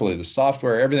 Regretfully, the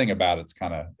software, everything about it's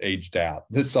kind of aged out.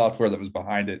 This software that was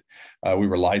behind it, we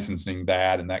were licensing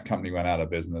that, and that company went out of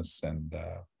business. And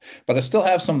but I still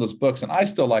have some of those books, and I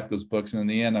still like those books. And in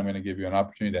the end, I'm going to give you an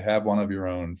opportunity to have one of your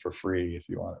own for free if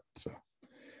you want it.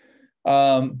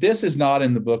 So this is not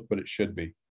in the book, but it should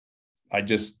be. I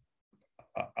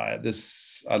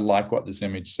like what this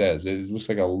image says. It looks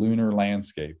like a lunar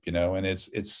landscape, and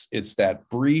it's that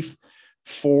brief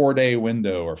 4-day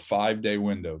window or 5-day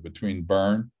window between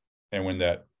burn and when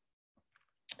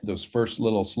those first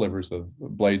little slivers of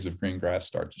blades of green grass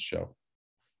start to show.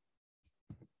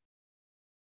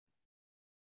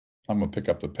 I'm going to pick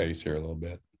up the pace here a little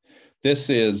bit.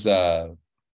 This is, does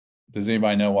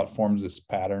anybody know what forms this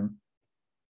pattern?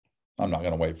 I'm not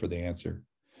going to wait for the answer.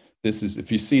 This is,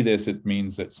 if you see this, it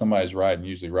means that somebody's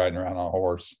usually riding around on a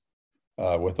horse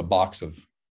with a box of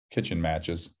kitchen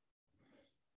matches,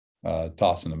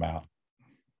 tossing them out.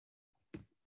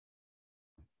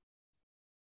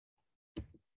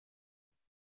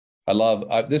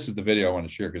 This is the video I want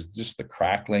to share because just the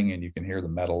crackling, and you can hear the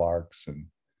metal arcs, and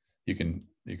you can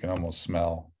almost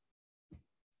smell.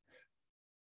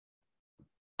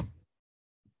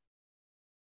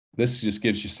 This just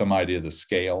gives you some idea of the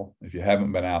scale. If you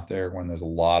haven't been out there when there's a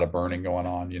lot of burning going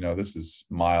on, this is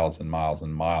miles and miles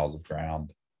and miles of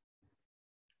ground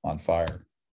on fire.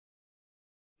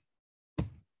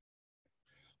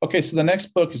 Okay, so the next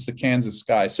book is the Kansas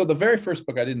Sky. So the very first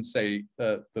book, I didn't say,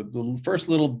 the first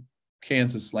little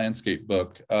Kansas landscape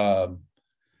book, I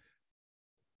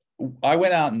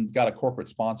went out and got a corporate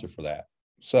sponsor for that.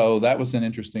 So that was an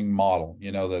interesting model,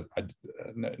 that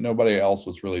nobody else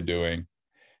was really doing.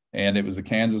 And it was the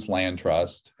Kansas Land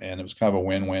Trust, and it was kind of a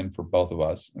win-win for both of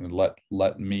us. And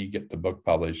let me get the book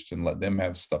published and let them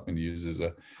have something to use as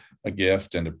a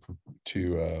gift and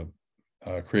to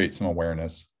create some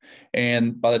awareness.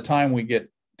 And by the time we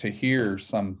get to here,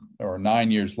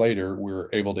 9 years later, we're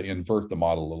able to invert the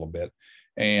model a little bit.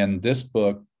 And this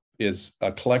book is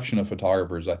a collection of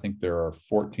photographers. I think there are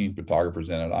 14 photographers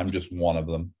in it. I'm just one of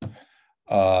them.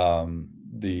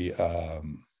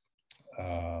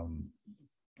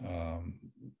 I'm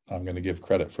going to give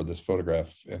credit for this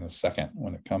photograph in a second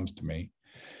when it comes to me.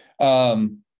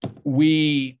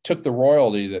 We took the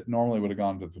royalty that normally would have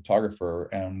gone to the photographer,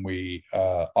 and we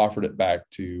offered it back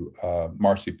to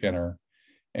Marcy Pinner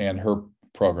and her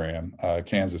program,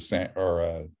 Kansas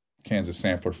Sampler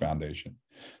Foundation.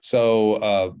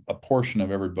 So a portion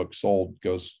of every book sold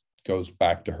goes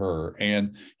back to her,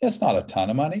 and it's not a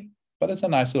ton of money, but it's a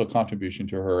nice little contribution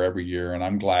to her every year, and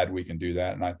I'm glad we can do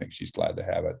that, and I think she's glad to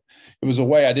have it. It was a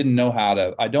way I didn't know how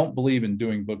to. I don't believe in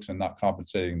doing books and not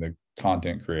compensating the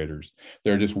content creators.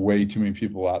 There are just way too many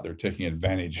people out there taking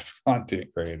advantage of content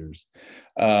creators.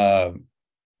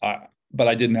 But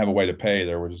I didn't have a way to pay.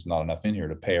 There was just not enough in here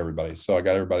to pay everybody. So I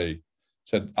got everybody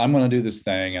said, I'm going to do this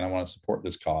thing and I want to support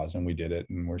this cause. And we did it,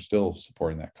 and we're still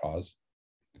supporting that cause.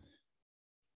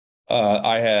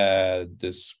 I had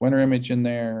this winter image in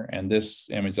there, and this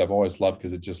image I've always loved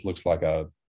because it just looks like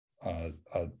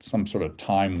some sort of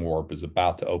time warp is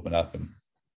about to open up, and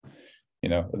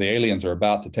the aliens are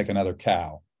about to take another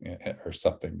cow or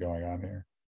something going on here.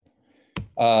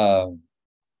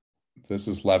 This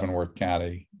is Leavenworth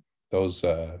County. Those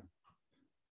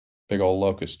big old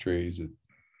locust trees,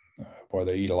 boy,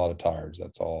 they eat a lot of tires.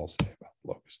 That's all I'll say about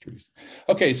the locust trees.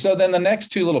 Okay, so then the next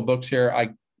two little books here, I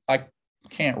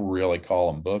can't really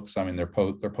call them books. I mean, they're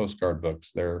postcard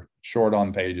books. They're short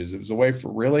on pages. It was a way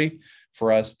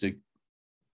for us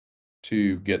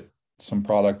to get some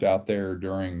product out there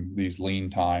during these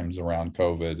lean times around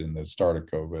COVID and the start of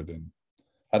COVID. And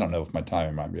I don't know if my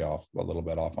timing might be off a little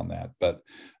bit off on that, but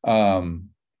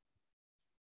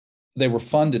they were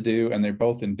fun to do, and they're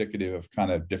both indicative of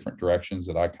kind of different directions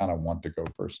that I kind of want to go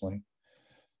personally.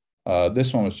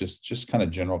 This one was just kind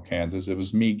of general Kansas. It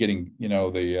was me getting,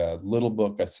 the little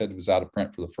book I said was out of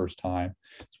print for the first time.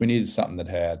 So we needed something that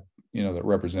had, that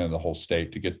represented the whole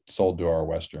state to get sold to our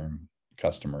Western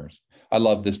customers. I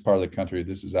love this part of the country.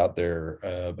 This is out there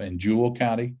in Jewell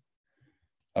County,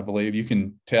 I believe. You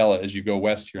can tell as you go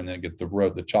west here, and then get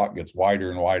the chalk gets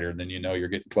wider and wider. Then you're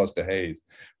getting close to Hayes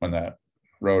when that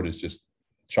road is just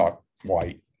chalk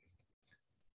white.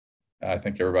 I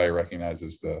think everybody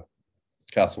recognizes the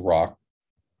Castle Rock.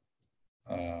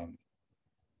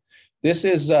 This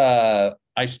is, I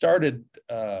started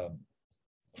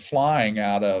flying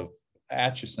out of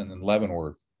Atchison and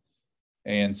Leavenworth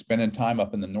and spending time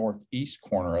up in the northeast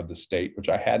corner of the state, which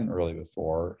I hadn't really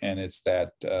before. And it's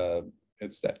that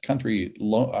country,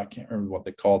 I can't remember what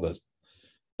they call this.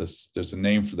 There's a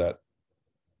name for that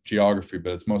geography,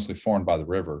 but it's mostly formed by the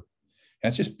river. And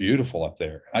it's just beautiful up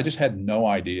there. I just had no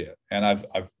idea. And I've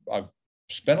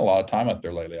spent a lot of time up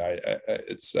there lately.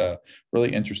 It's a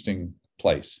really interesting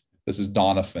place. This is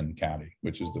Doniphan County,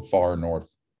 which is the far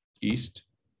northeast.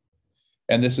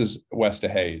 And this is west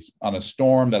of Hayes. On a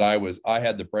storm that I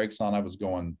had the brakes on, I was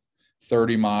going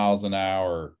 30 miles an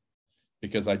hour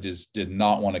because I just did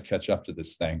not want to catch up to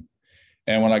this thing.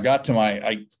 And when I got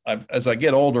to as I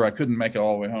get older, I couldn't make it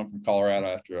all the way home from Colorado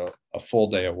after a full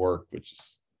day of work, which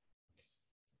is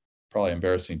probably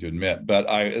embarrassing to admit. But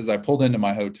as I pulled into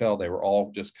my hotel, they were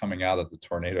all just coming out of the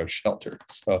tornado shelter.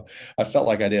 So I felt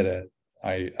like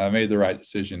I made the right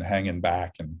decision hanging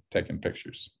back and taking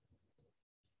pictures.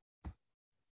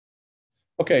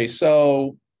 Okay,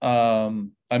 so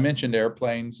I mentioned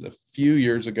airplanes a few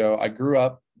years ago. I grew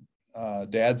up,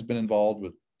 Dad's been involved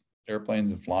with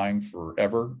airplanes and flying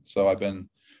forever. So I've been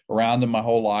around them my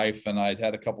whole life, and I'd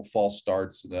had a couple false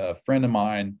starts. A friend of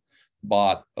mine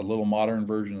bought a little modern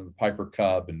version of the Piper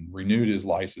Cub and renewed his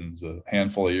license a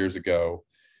handful of years ago.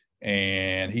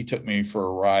 And he took me for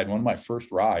a ride. One of my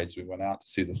first rides, we went out to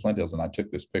see the Flint Hills, and I took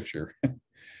this picture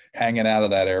hanging out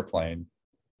of that airplane.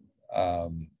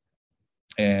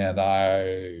 And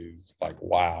I was like,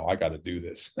 wow, I got to do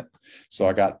this. So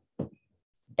I got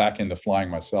back into flying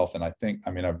myself. And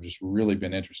I've just really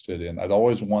been interested in, I'd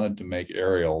always wanted to make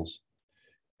aerials.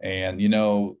 And,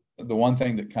 the one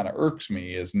thing that kind of irks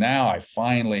me is now I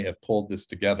finally have pulled this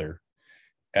together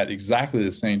at exactly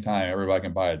the same time. Everybody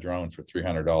can buy a drone for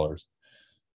 $300.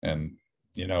 And,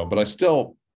 but I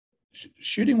still,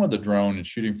 shooting with a drone and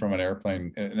shooting from an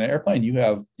airplane,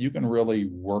 you can really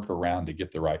work around to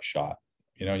get the right shot.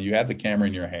 You have the camera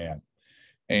in your hand,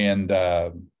 and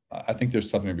I think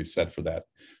there's something to be said for that.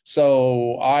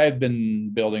 So I've been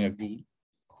building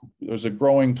there's a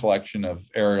growing collection of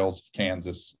aerials of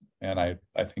Kansas, and I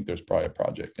think there's probably a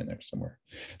project in there somewhere.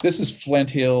 This is Flint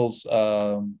Hills,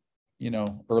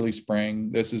 early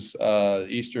spring. This is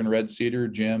Eastern Red Cedar.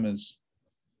 Jim is,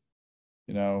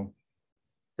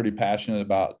 pretty passionate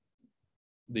about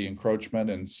the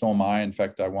encroachment, and so am I. In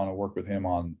fact, I want to work with him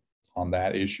on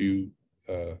that issue.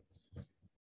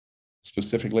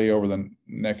 specifically over the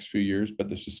next few years, but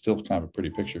this is still kind of a pretty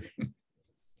picture.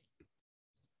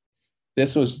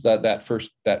 This was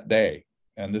that day,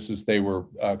 and this is, they were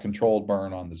controlled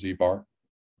burn on the Z-bar.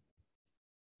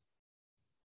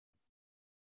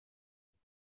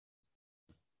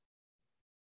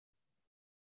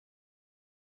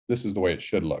 This is the way it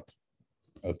should look.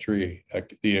 A tree,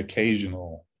 the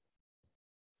occasional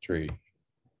tree.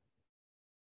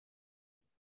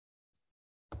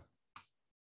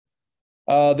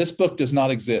 This book does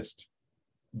not exist,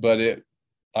 but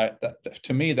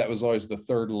to me, that was always the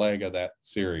third leg of that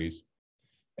series.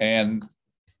 And,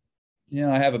 you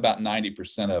know, I have about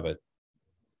 90% of it.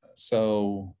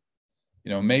 So,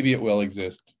 you know, maybe it will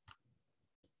exist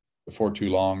before too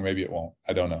long. Maybe it won't.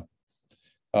 I don't know.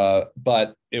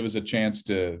 But it was a chance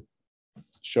to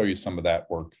show you some of that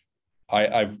work.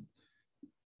 I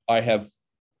have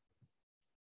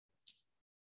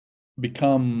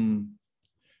become,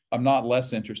 I'm not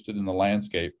less interested in the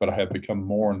landscape, but I have become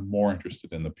more and more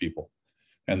interested in the people.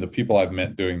 And the people I've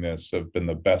met doing this have been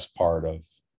the best part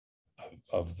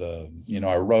of the, you know,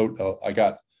 I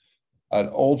got an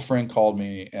old friend called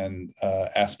me and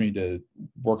asked me to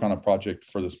work on a project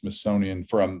for the Smithsonian,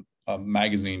 for a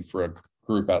magazine for a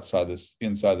group inside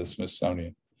the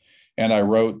Smithsonian. And I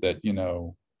wrote that, you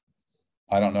know,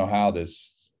 I don't know how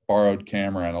this borrowed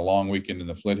camera and a long weekend in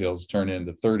the Flint Hills turned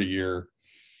into 30-year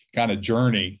kind of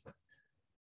journey,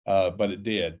 but it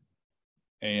did.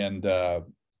 And out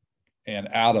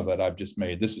of it, I've just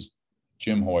made, this is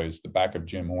Jim Hoy's, the back of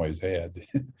Jim Hoy's head.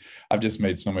 I've just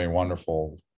made so many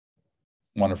wonderful,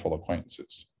 wonderful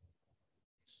acquaintances.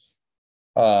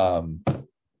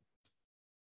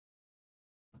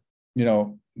 You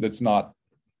know, that's not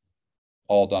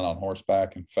all done on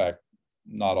horseback. In fact,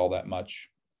 not all that much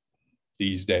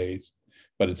these days,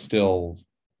 but it's still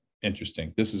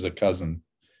interesting. This is a cousin,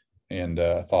 and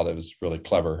I thought it was really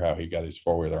clever how he got his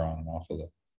four-wheeler on and off of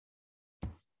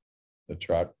the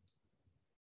truck.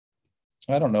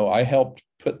 I don't know. I helped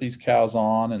put these cows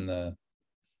on in the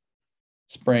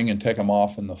spring and take them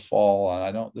off in the fall.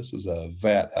 And this was a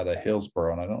vet out of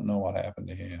Hillsboro, and I don't know what happened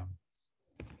to him.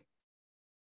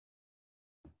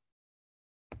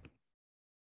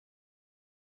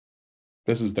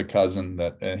 This is the cousin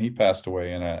and he passed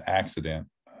away in an accident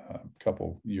a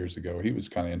couple years ago. He was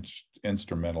kind of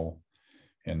instrumental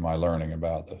in my learning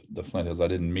about the Flint Hills. I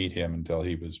didn't meet him until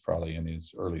he was probably in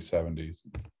his early 70s.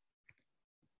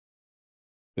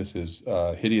 This is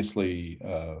hideously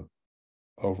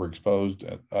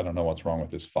overexposed. I don't know what's wrong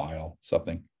with this file,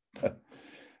 something.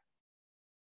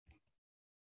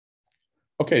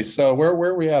 Okay, so where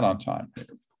are we at on time?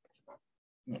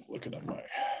 Looking at my...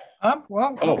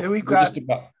 we've got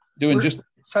doing just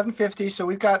 7:50, so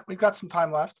we've got some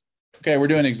time left. Okay, we're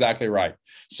doing exactly right.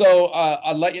 So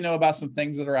I'll let you know about some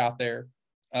things that are out there.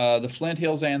 The Flint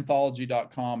Hills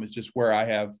Anthology.com is just where I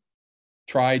have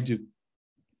tried to,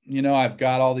 you know, I've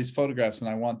got all these photographs and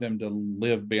I want them to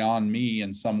live beyond me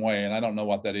in some way. And I don't know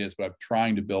what that is, but I'm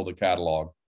trying to build a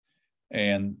catalog.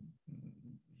 And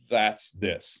that's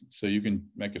this. So you can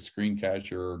make a screen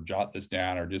capture or jot this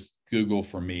down or just Google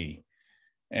for me.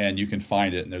 And you can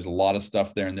find it. And there's a lot of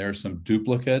stuff there. And there's some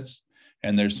duplicates.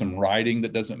 And there's some writing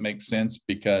that doesn't make sense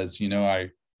because, you know, I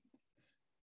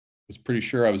was pretty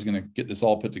sure I was going to get this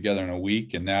all put together in a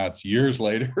week. And now it's years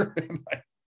later. And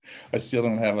I still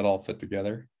don't have it all put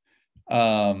together.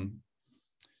 There's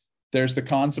the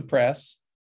Konza Press.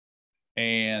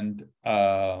 And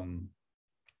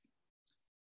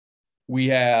we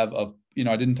have, you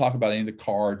know, I didn't talk about any of the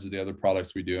cards or the other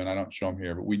products we do. And I don't show them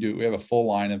here. But we have a full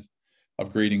line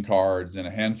of greeting cards and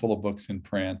a handful of books in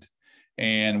print.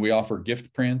 And we offer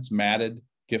gift prints, matted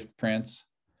gift prints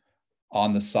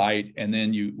on the site. And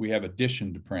then we have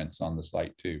additioned prints on the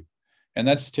site too. And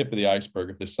that's the tip of the iceberg.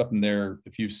 If there's something there,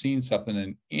 if you've seen something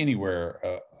in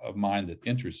anywhere of mine that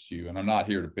interests you, and I'm not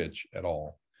here to pitch at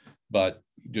all, but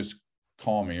just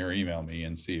call me or email me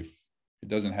and see if it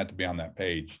doesn't have to be on that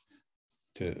page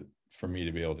for me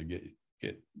to be able to get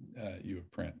you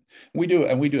a print. We do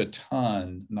a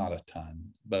ton, not a ton,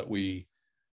 but we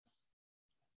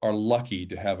are lucky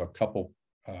to have a couple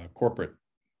corporate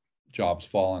jobs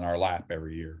fall in our lap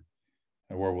every year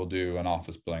where we'll do an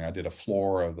office building. I did a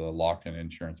floor of the Lockton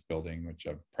Insurance building, which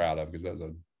I'm proud of because that was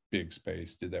a big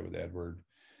space. Did that with Edward.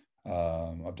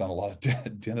 I've done a lot of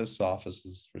dentist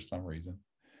offices for some reason.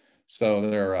 So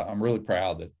I'm really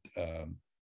proud that,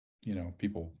 you know,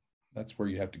 people, that's where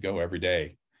you have to go every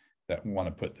day that want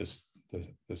to put this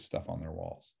stuff on their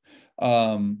walls.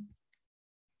 So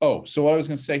what I was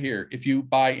going to say here, if you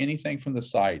buy anything from the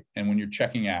site and when you're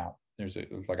checking out, there's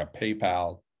like a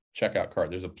PayPal checkout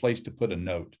card, there's a place to put a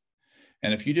note.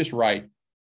 And if you just write,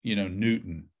 you know,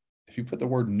 Newton, if you put the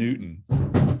word Newton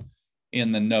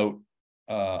in the note,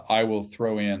 I will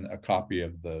throw in a copy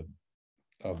of the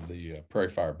Prairie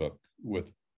Fire book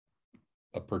with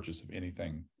a purchase of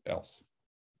anything else.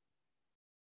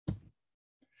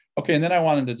 Okay, and then I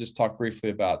wanted to just talk briefly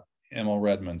about Emil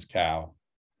Redmon's cow.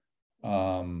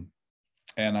 And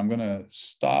I'm going to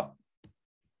stop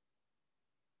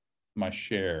my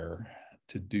share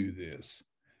to do this.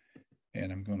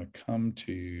 And I'm going to come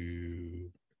to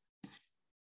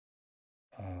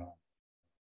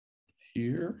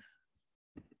here.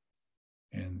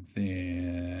 And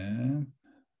then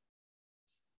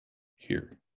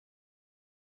here.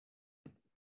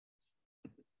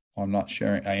 I'm not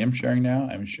sharing. I am sharing now.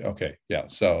 Okay. Yeah.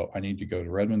 So I need to go to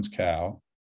Redmon's cow.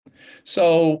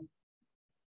 So,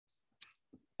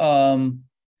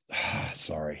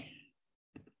 sorry.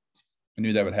 I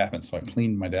knew that would happen. So I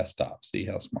cleaned my desktop. See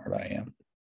how smart I am.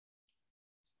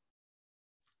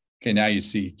 Okay. Now you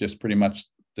see just pretty much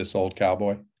this old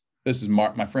cowboy. This is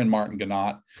my friend Martin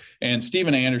Gannott, and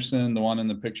Stephen Anderson, the one in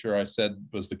the picture I said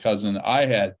was the cousin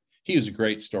he was a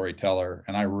great storyteller,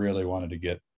 and I really wanted to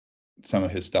get some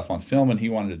of his stuff on film, and he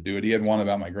wanted to do it. He had one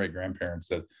about my great grandparents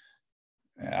that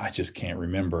I just can't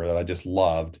remember, that I just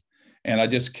loved. And I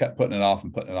just kept putting it off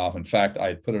and putting it off. In fact, I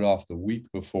had put it off the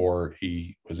week before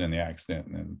he was in the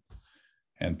accident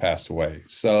and passed away.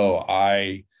 So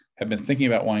I have been thinking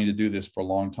about wanting to do this for a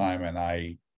long time. And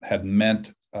I had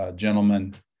met a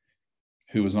gentleman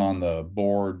who was on the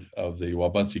board of the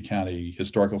Wabaunsee County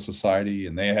Historical Society,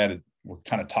 and were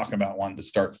kind of talking about wanting to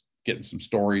start getting some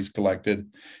stories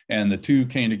collected. And the two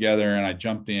came together, and I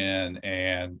jumped in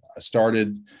and I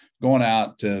started going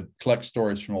out to collect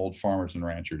stories from old farmers and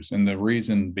ranchers. And the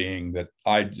reason being that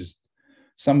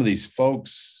some of these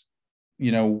folks,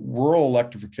 you know, Rural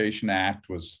Electrification Act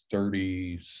was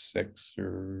 36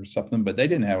 or something, but they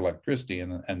didn't have electricity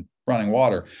and running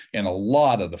water in a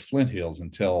lot of the Flint Hills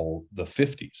until the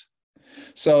 50s.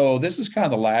 So this is kind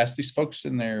of the last, these folks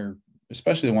in their,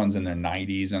 especially the ones in their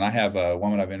 90s. And I have a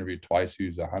woman I've interviewed twice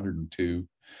who's 102.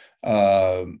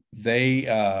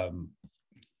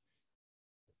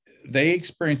 They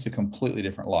experienced a completely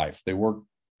different life. They worked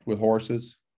with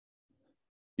horses.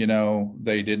 You know,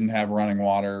 they didn't have running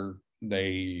water.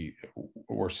 They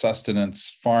were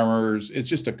sustenance farmers. It's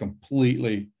just a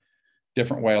completely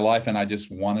different way of life. And I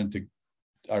just wanted to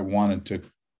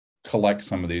collect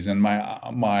some of these. And what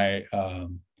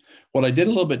I did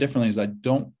a little bit differently is I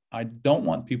don't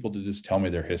want people to just tell me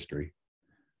their history.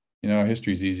 You know,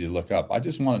 history is easy to look up. I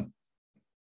just want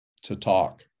to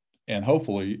talk, and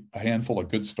hopefully a handful of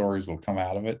good stories will come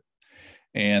out of it.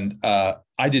 And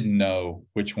I didn't know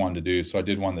which one to do, so I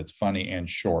did one that's funny and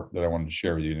short that I wanted to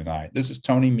share with you tonight. This is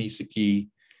Tony Misaki.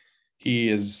 He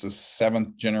is a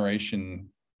 7th generation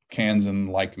Kansan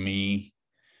like me.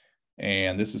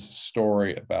 And this is a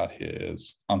story about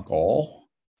his uncle.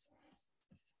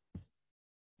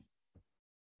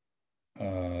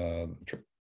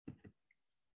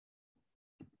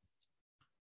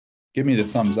 Give me the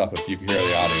thumbs up if you can hear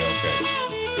the audio okay.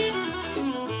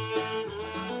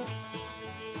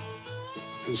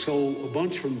 And so a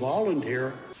bunch from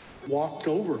Volunteer walked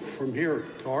over from here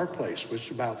to our place, which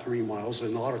is about 3 miles,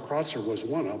 and Otto Krotzer was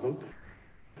one of them.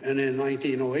 And in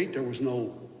 1908, there was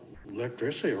no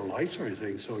electricity or lights or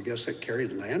anything, so I guess they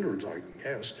carried lanterns, I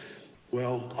guess.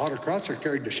 Well, Otto Krotzer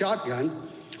carried the shotgun,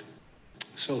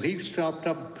 so he stepped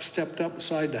up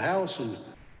beside the house and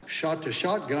shot the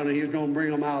shotgun, and he was going to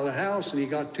bring them out of the house, and he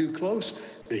got too close,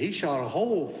 and he shot a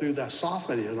hole through that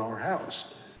soffit in our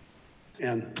house.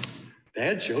 And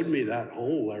Dad showed me that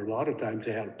hole there. A lot of times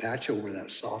they had a patch over that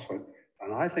soffit,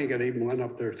 and I think it even went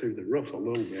up there through the roof a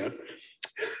little bit.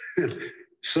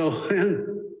 So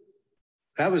then,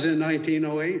 that was in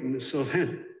 1908, and so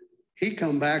then he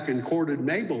come back and courted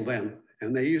Mabel then,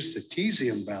 and they used to tease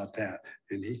him about that,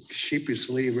 and he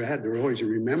sheepishly had to always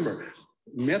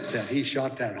admit that he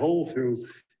shot that hole through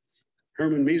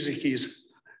Herman Miseki's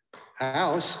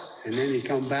house, and then he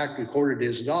come back and courted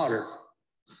his daughter.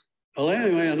 Well,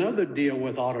 anyway, another deal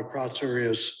with Otto Krotzer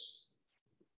is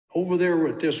over there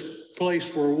at this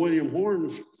place where William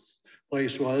Horn's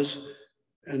place was,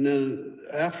 and then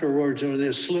afterwards, when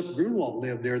this Slip Grunwald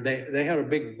lived there, they had a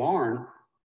big barn,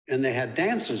 and they had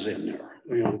dances in there,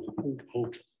 you know,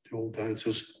 old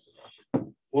dances.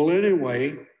 Well,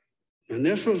 anyway, and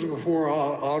this was before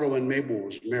Otto and Mabel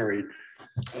was married.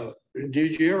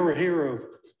 Did you ever hear of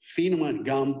Phenamint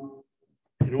gum?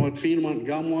 You know what Phenamint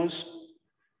gum was?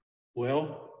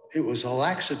 Well, it was a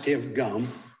laxative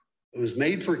gum. It was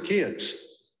made for kids.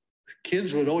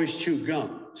 Kids would always chew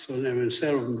gum. So then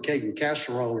instead of them taking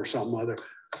casserole or something other,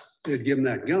 they'd give him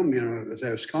that gum, you know, if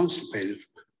they was constipated.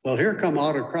 Well, here come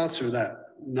Otto Kratzer that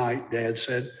night, Dad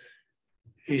said.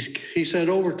 He said,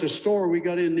 over at the store, we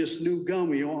got in this new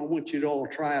gum. I want you to all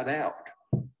try it out.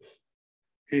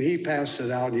 And he passed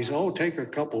it out. And he said, oh, take a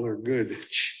couple, they're good.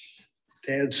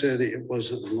 Dad said it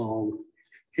wasn't long.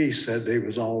 He said they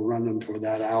was all running for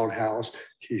that outhouse.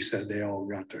 He said they all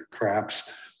got their craps.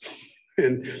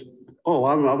 And, oh,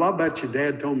 I bet you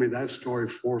Dad told me that story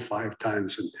 4 or 5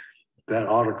 times. And that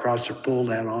Otto Kratzer pulled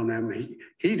that on them.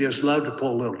 He just loved to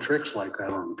pull little tricks like that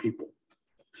on people.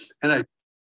 And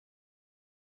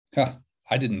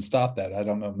I didn't stop that. I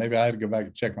don't know. Maybe I had to go back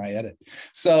and check my edit.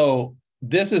 So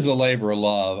this is a labor of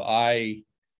love. I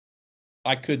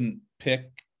couldn't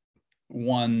pick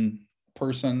one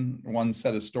person, one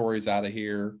set of stories out of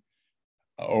here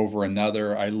over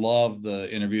another. I love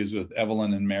the interviews with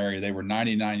Evelyn and Mary. They were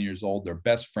 99 years old. They're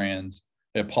best friends.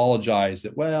 They apologized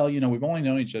that, well, you know, we've only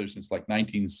known each other since like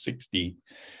 1960.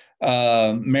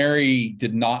 Mary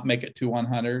did not make it to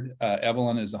 100.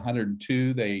 Evelyn is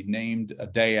 102. They named a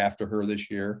day after her this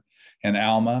year, and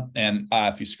Alma. And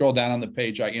if you scroll down on the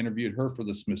page, I interviewed her for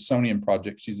the Smithsonian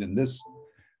Project. She's in this.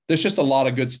 There's just a lot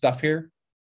of good stuff here.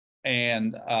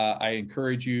 And I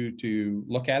encourage you to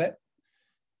look at it.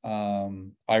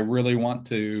 I really want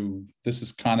to, this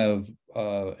is kind of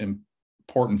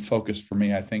important focus for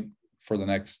me, I think, for the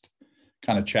next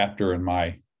kind of chapter in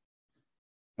my,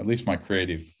 at least my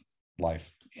creative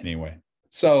life anyway.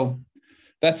 So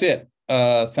that's it.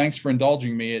 Thanks for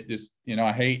indulging me. It just, you know,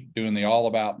 I hate doing the all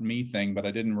about me thing, but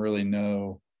I didn't really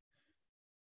know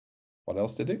what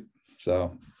else to do.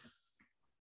 So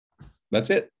that's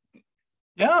it.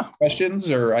 Yeah. Questions,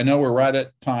 or I know we're right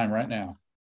at time right now.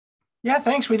 Yeah,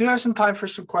 thanks. We do have some time for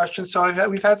some questions. So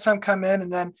we've had some come in,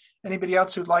 and then anybody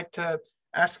else who'd like to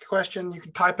ask a question, you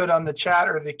can type it on the chat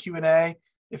or the Q&A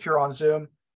if you're on Zoom.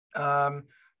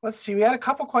 Let's see. We had a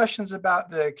couple questions about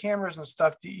the cameras and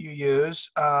stuff that you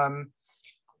use. Sean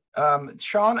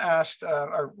asked,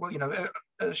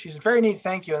 she's very neat,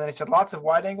 thank you. And then he said lots of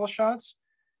wide angle shots.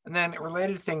 And then a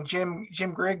related thing,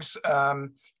 Jim Griggs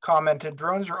commented,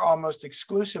 drones are almost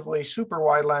exclusively super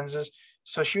wide lenses.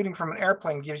 So shooting from an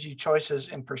airplane gives you choices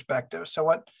in perspective. So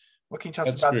what can you tell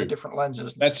us about the different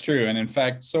lenses? That's true. And in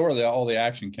fact, so are all the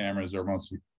action cameras are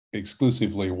mostly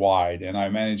exclusively wide. And I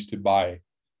managed to buy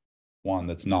one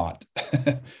that's not,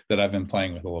 that I've been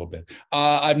playing with a little bit.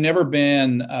 I've never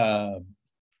been a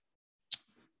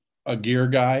gear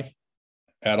guy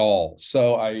at all.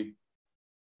 So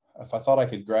if I thought I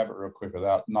could grab it real quick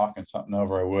without knocking something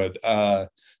over, I would.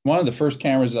 One of the first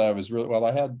cameras that I was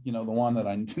I had, you know, the one that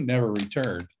I never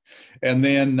returned. And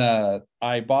then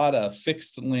I bought a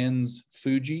fixed lens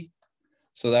Fuji.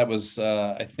 So that was,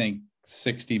 I think,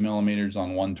 60 millimeters on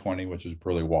 120, which is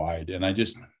really wide. And I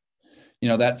just, you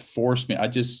know, that forced me. I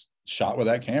just shot with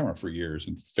that camera for years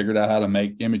and figured out how to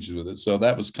make images with it. So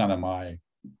that was kind of my,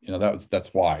 you know,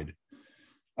 that's wide.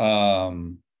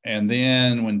 And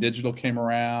then when digital came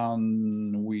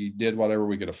around, we did whatever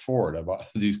we could afford. I bought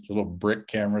these little brick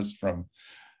cameras from,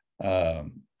 I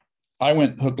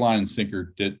went hook, line, and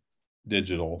sinker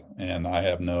digital, and I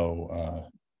have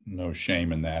no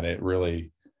shame in that. It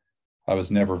really, I was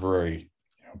never very,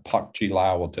 you know, Pak Chi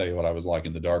Lao will tell you what I was like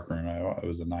in the darkroom. It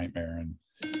was a nightmare. And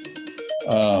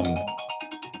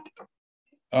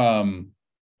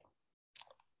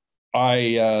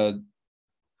I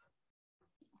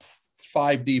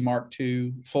 5D Mark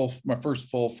II, my first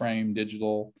full frame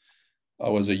digital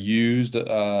was a used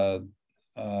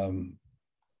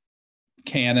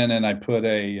Canon, and I put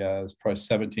it's probably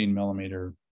 17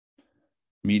 millimeter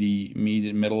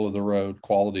middle of the road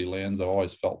quality lens. I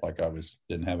always felt like I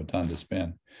didn't have a ton to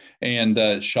spend,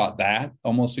 and shot that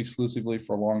almost exclusively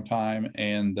for a long time.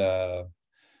 And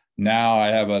now I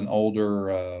have an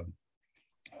older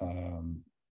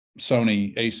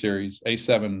Sony A-series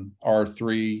A7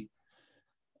 R3.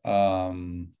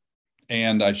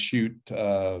 And I shoot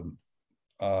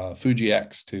Fuji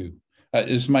X too.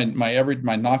 It's my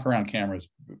knockaround camera is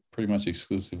pretty much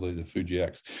exclusively the Fuji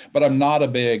X. But I'm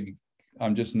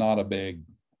just not a big.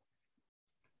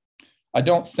 I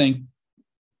don't think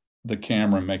the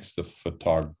camera makes the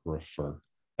photographer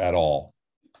at all.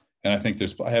 And I think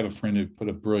I have a friend who put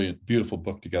a beautiful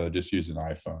book together just using an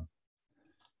iPhone.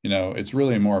 You know, it's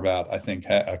really more about, I think,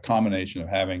 a combination of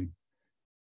having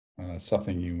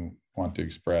something you want to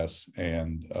express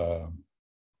and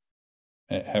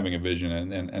having a vision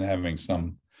and having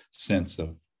some sense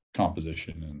of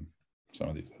composition and some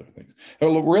of these other things.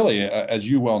 Well, really, as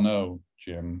you well know,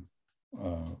 Jim,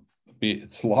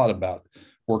 it's a lot about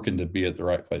working to be at the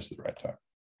right place at the right time.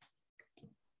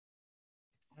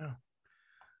 Yeah.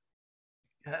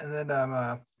 And then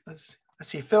let's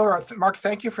see. Phil, Mark,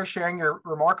 thank you for sharing your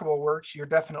remarkable works. You're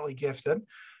definitely gifted.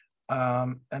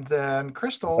 And then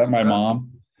Crystal. Is that my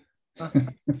mom?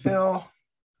 Phil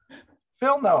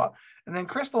Noah. And then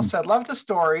Crystal said, love the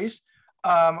stories.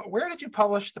 Where did you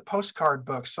publish the postcard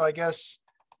books? So I guess,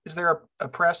 is there a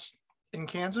press in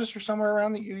Kansas or somewhere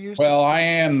around that you use? Well,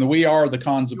 we are the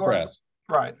Konza Press.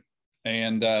 Right.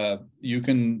 And you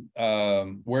can,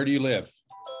 where do you live?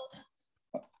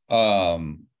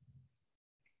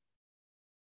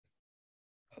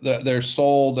 They're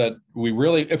sold at,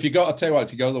 if you go, I'll tell you what,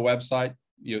 if you go to the website,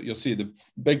 you'll see the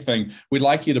big thing. We'd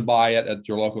like you to buy it at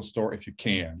your local store if you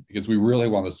can, because we really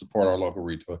want to support our local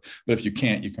retailer. But if you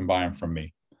can't, you can buy them from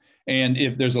me. And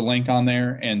if there's a link on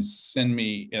there, and send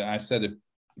me, I said,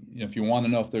 if you want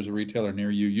to know if there's a retailer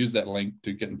near you, use that link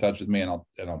to get in touch with me, and I'll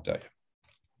tell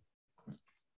you.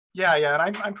 Yeah.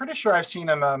 And I'm pretty sure I've seen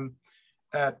them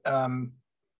at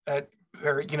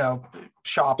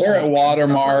shops. They're at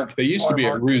Watermark. They used to be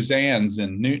at Rouzan's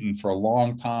in Newton for a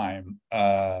long time.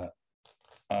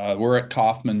 We're at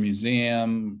Kaufman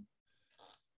Museum.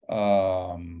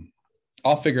 I'll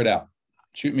figure it out.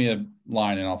 Shoot me a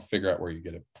line and I'll figure out where you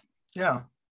get it. Yeah.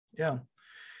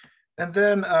 And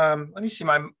then let me see.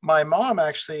 My mom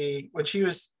actually, when she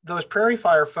was those prairie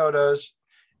fire photos,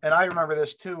 and I remember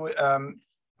this too.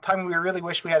 Time we really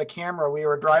wish we had a camera. We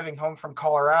were driving home from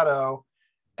Colorado,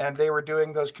 and they were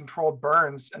doing those controlled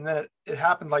burns. And then it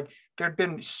happened like there'd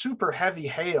been super heavy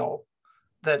hail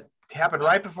that happened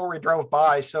right before we drove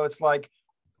by. So it's like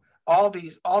all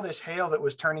this hail that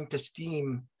was turning to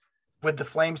steam with the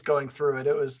flames going through it.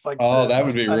 It was like, oh, that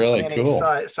would be really cool.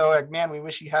 Sight. So like, man, we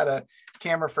wish you had a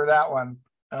camera for that one.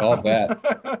 I'll bet.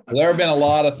 There have been a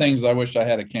lot of things I wish I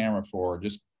had a camera for.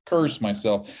 Just curse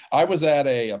myself. I was at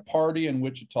a party in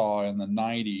Wichita in the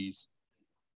 90s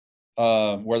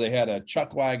where they had a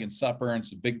chuck wagon supper and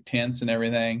some big tents and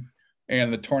everything.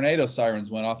 And the tornado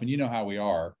sirens went off, and you know how we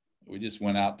are. We just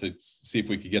went out to see if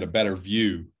we could get a better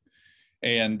view.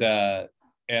 And I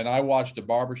watched a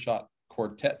barbershop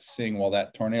quartet sing while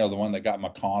that tornado, the one that got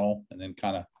McConnell, and then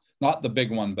kind of, not the big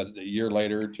one, but a year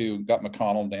later or two, got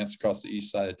McConnell danced across the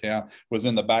east side of town, was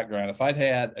in the background. If I'd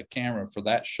had a camera for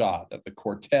that shot of the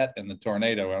quartet and the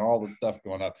tornado and all the stuff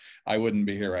going up, I wouldn't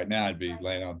be here right now. I'd be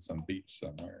laying on some beach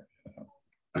somewhere,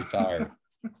 retired.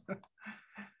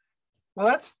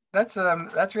 Well,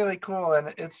 that's really cool,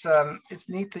 and it's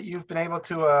neat that you've been able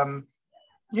to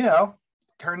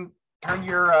turn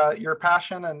your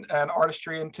passion and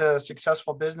artistry into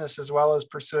successful business, as well as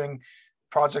pursuing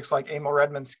projects like Emil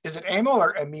Redmon's. Is it Emil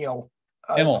or Emil?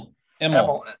 Emil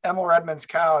Redmon's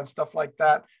cow and stuff like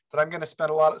that. That I'm going to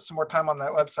spend some more time on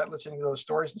that website listening to those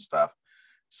stories and stuff.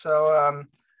 So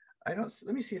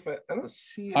let me see if I don't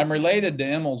see. I'm related to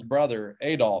Emil's brother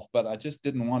Adolf, but I just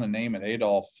didn't want to name it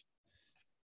Adolf.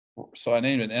 So I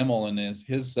named it Emil, and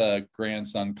his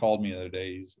grandson called me the other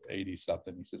day. He's 80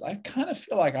 something. He says, I kind of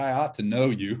feel like I ought to know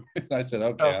you. And I said,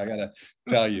 okay, I got to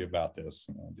tell you about this.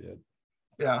 And I did.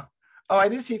 Yeah. Oh, I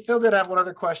did see Phil did have one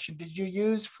other question. Did you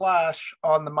use flash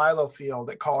on the Milo field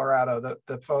at Colorado?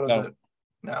 The photo no. that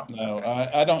no. Okay.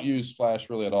 I don't use flash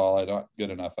really at all. I don't good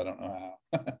enough. I don't know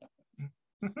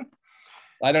how.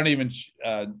 I don't even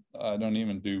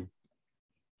do.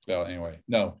 Well, anyway,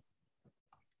 no.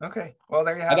 Okay. Well,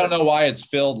 there you have it. I don't know why it's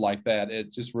filled like that.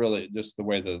 It's just really just the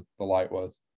way the light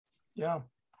was. Yeah.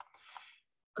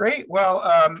 Great.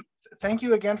 Well, thank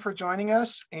you again for joining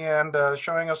us and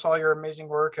showing us all your amazing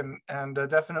work, and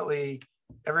definitely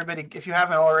everybody, if you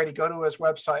haven't already, go to his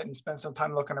website and spend some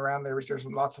time looking around there. There's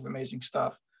lots of amazing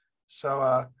stuff.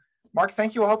 So Mark,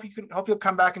 thank you. I hope you'll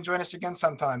come back and join us again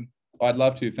sometime. I'd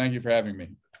love to. Thank you for having me.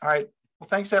 All right. Well,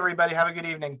 thanks everybody. Have a good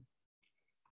evening.